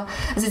also,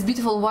 this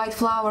beautiful white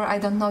flower, I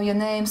don't know your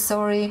name,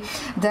 sorry.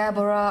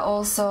 Deborah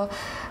also,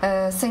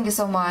 thank you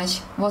so much,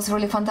 it was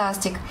really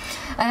fantastic.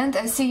 And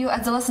I see you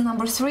at the lesson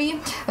number 3.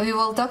 We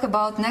will talk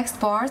about next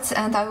parts,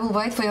 and I will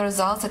wait for your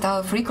results at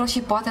our free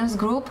crochet patterns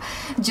group.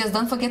 Just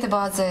don't forget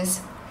about this.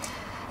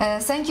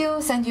 Thank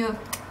you, send you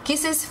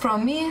kisses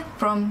from me,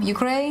 from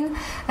Ukraine,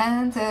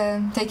 and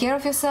take care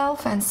of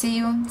yourself, and see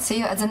you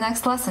at the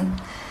next lesson.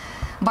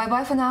 Bye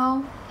bye for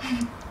now.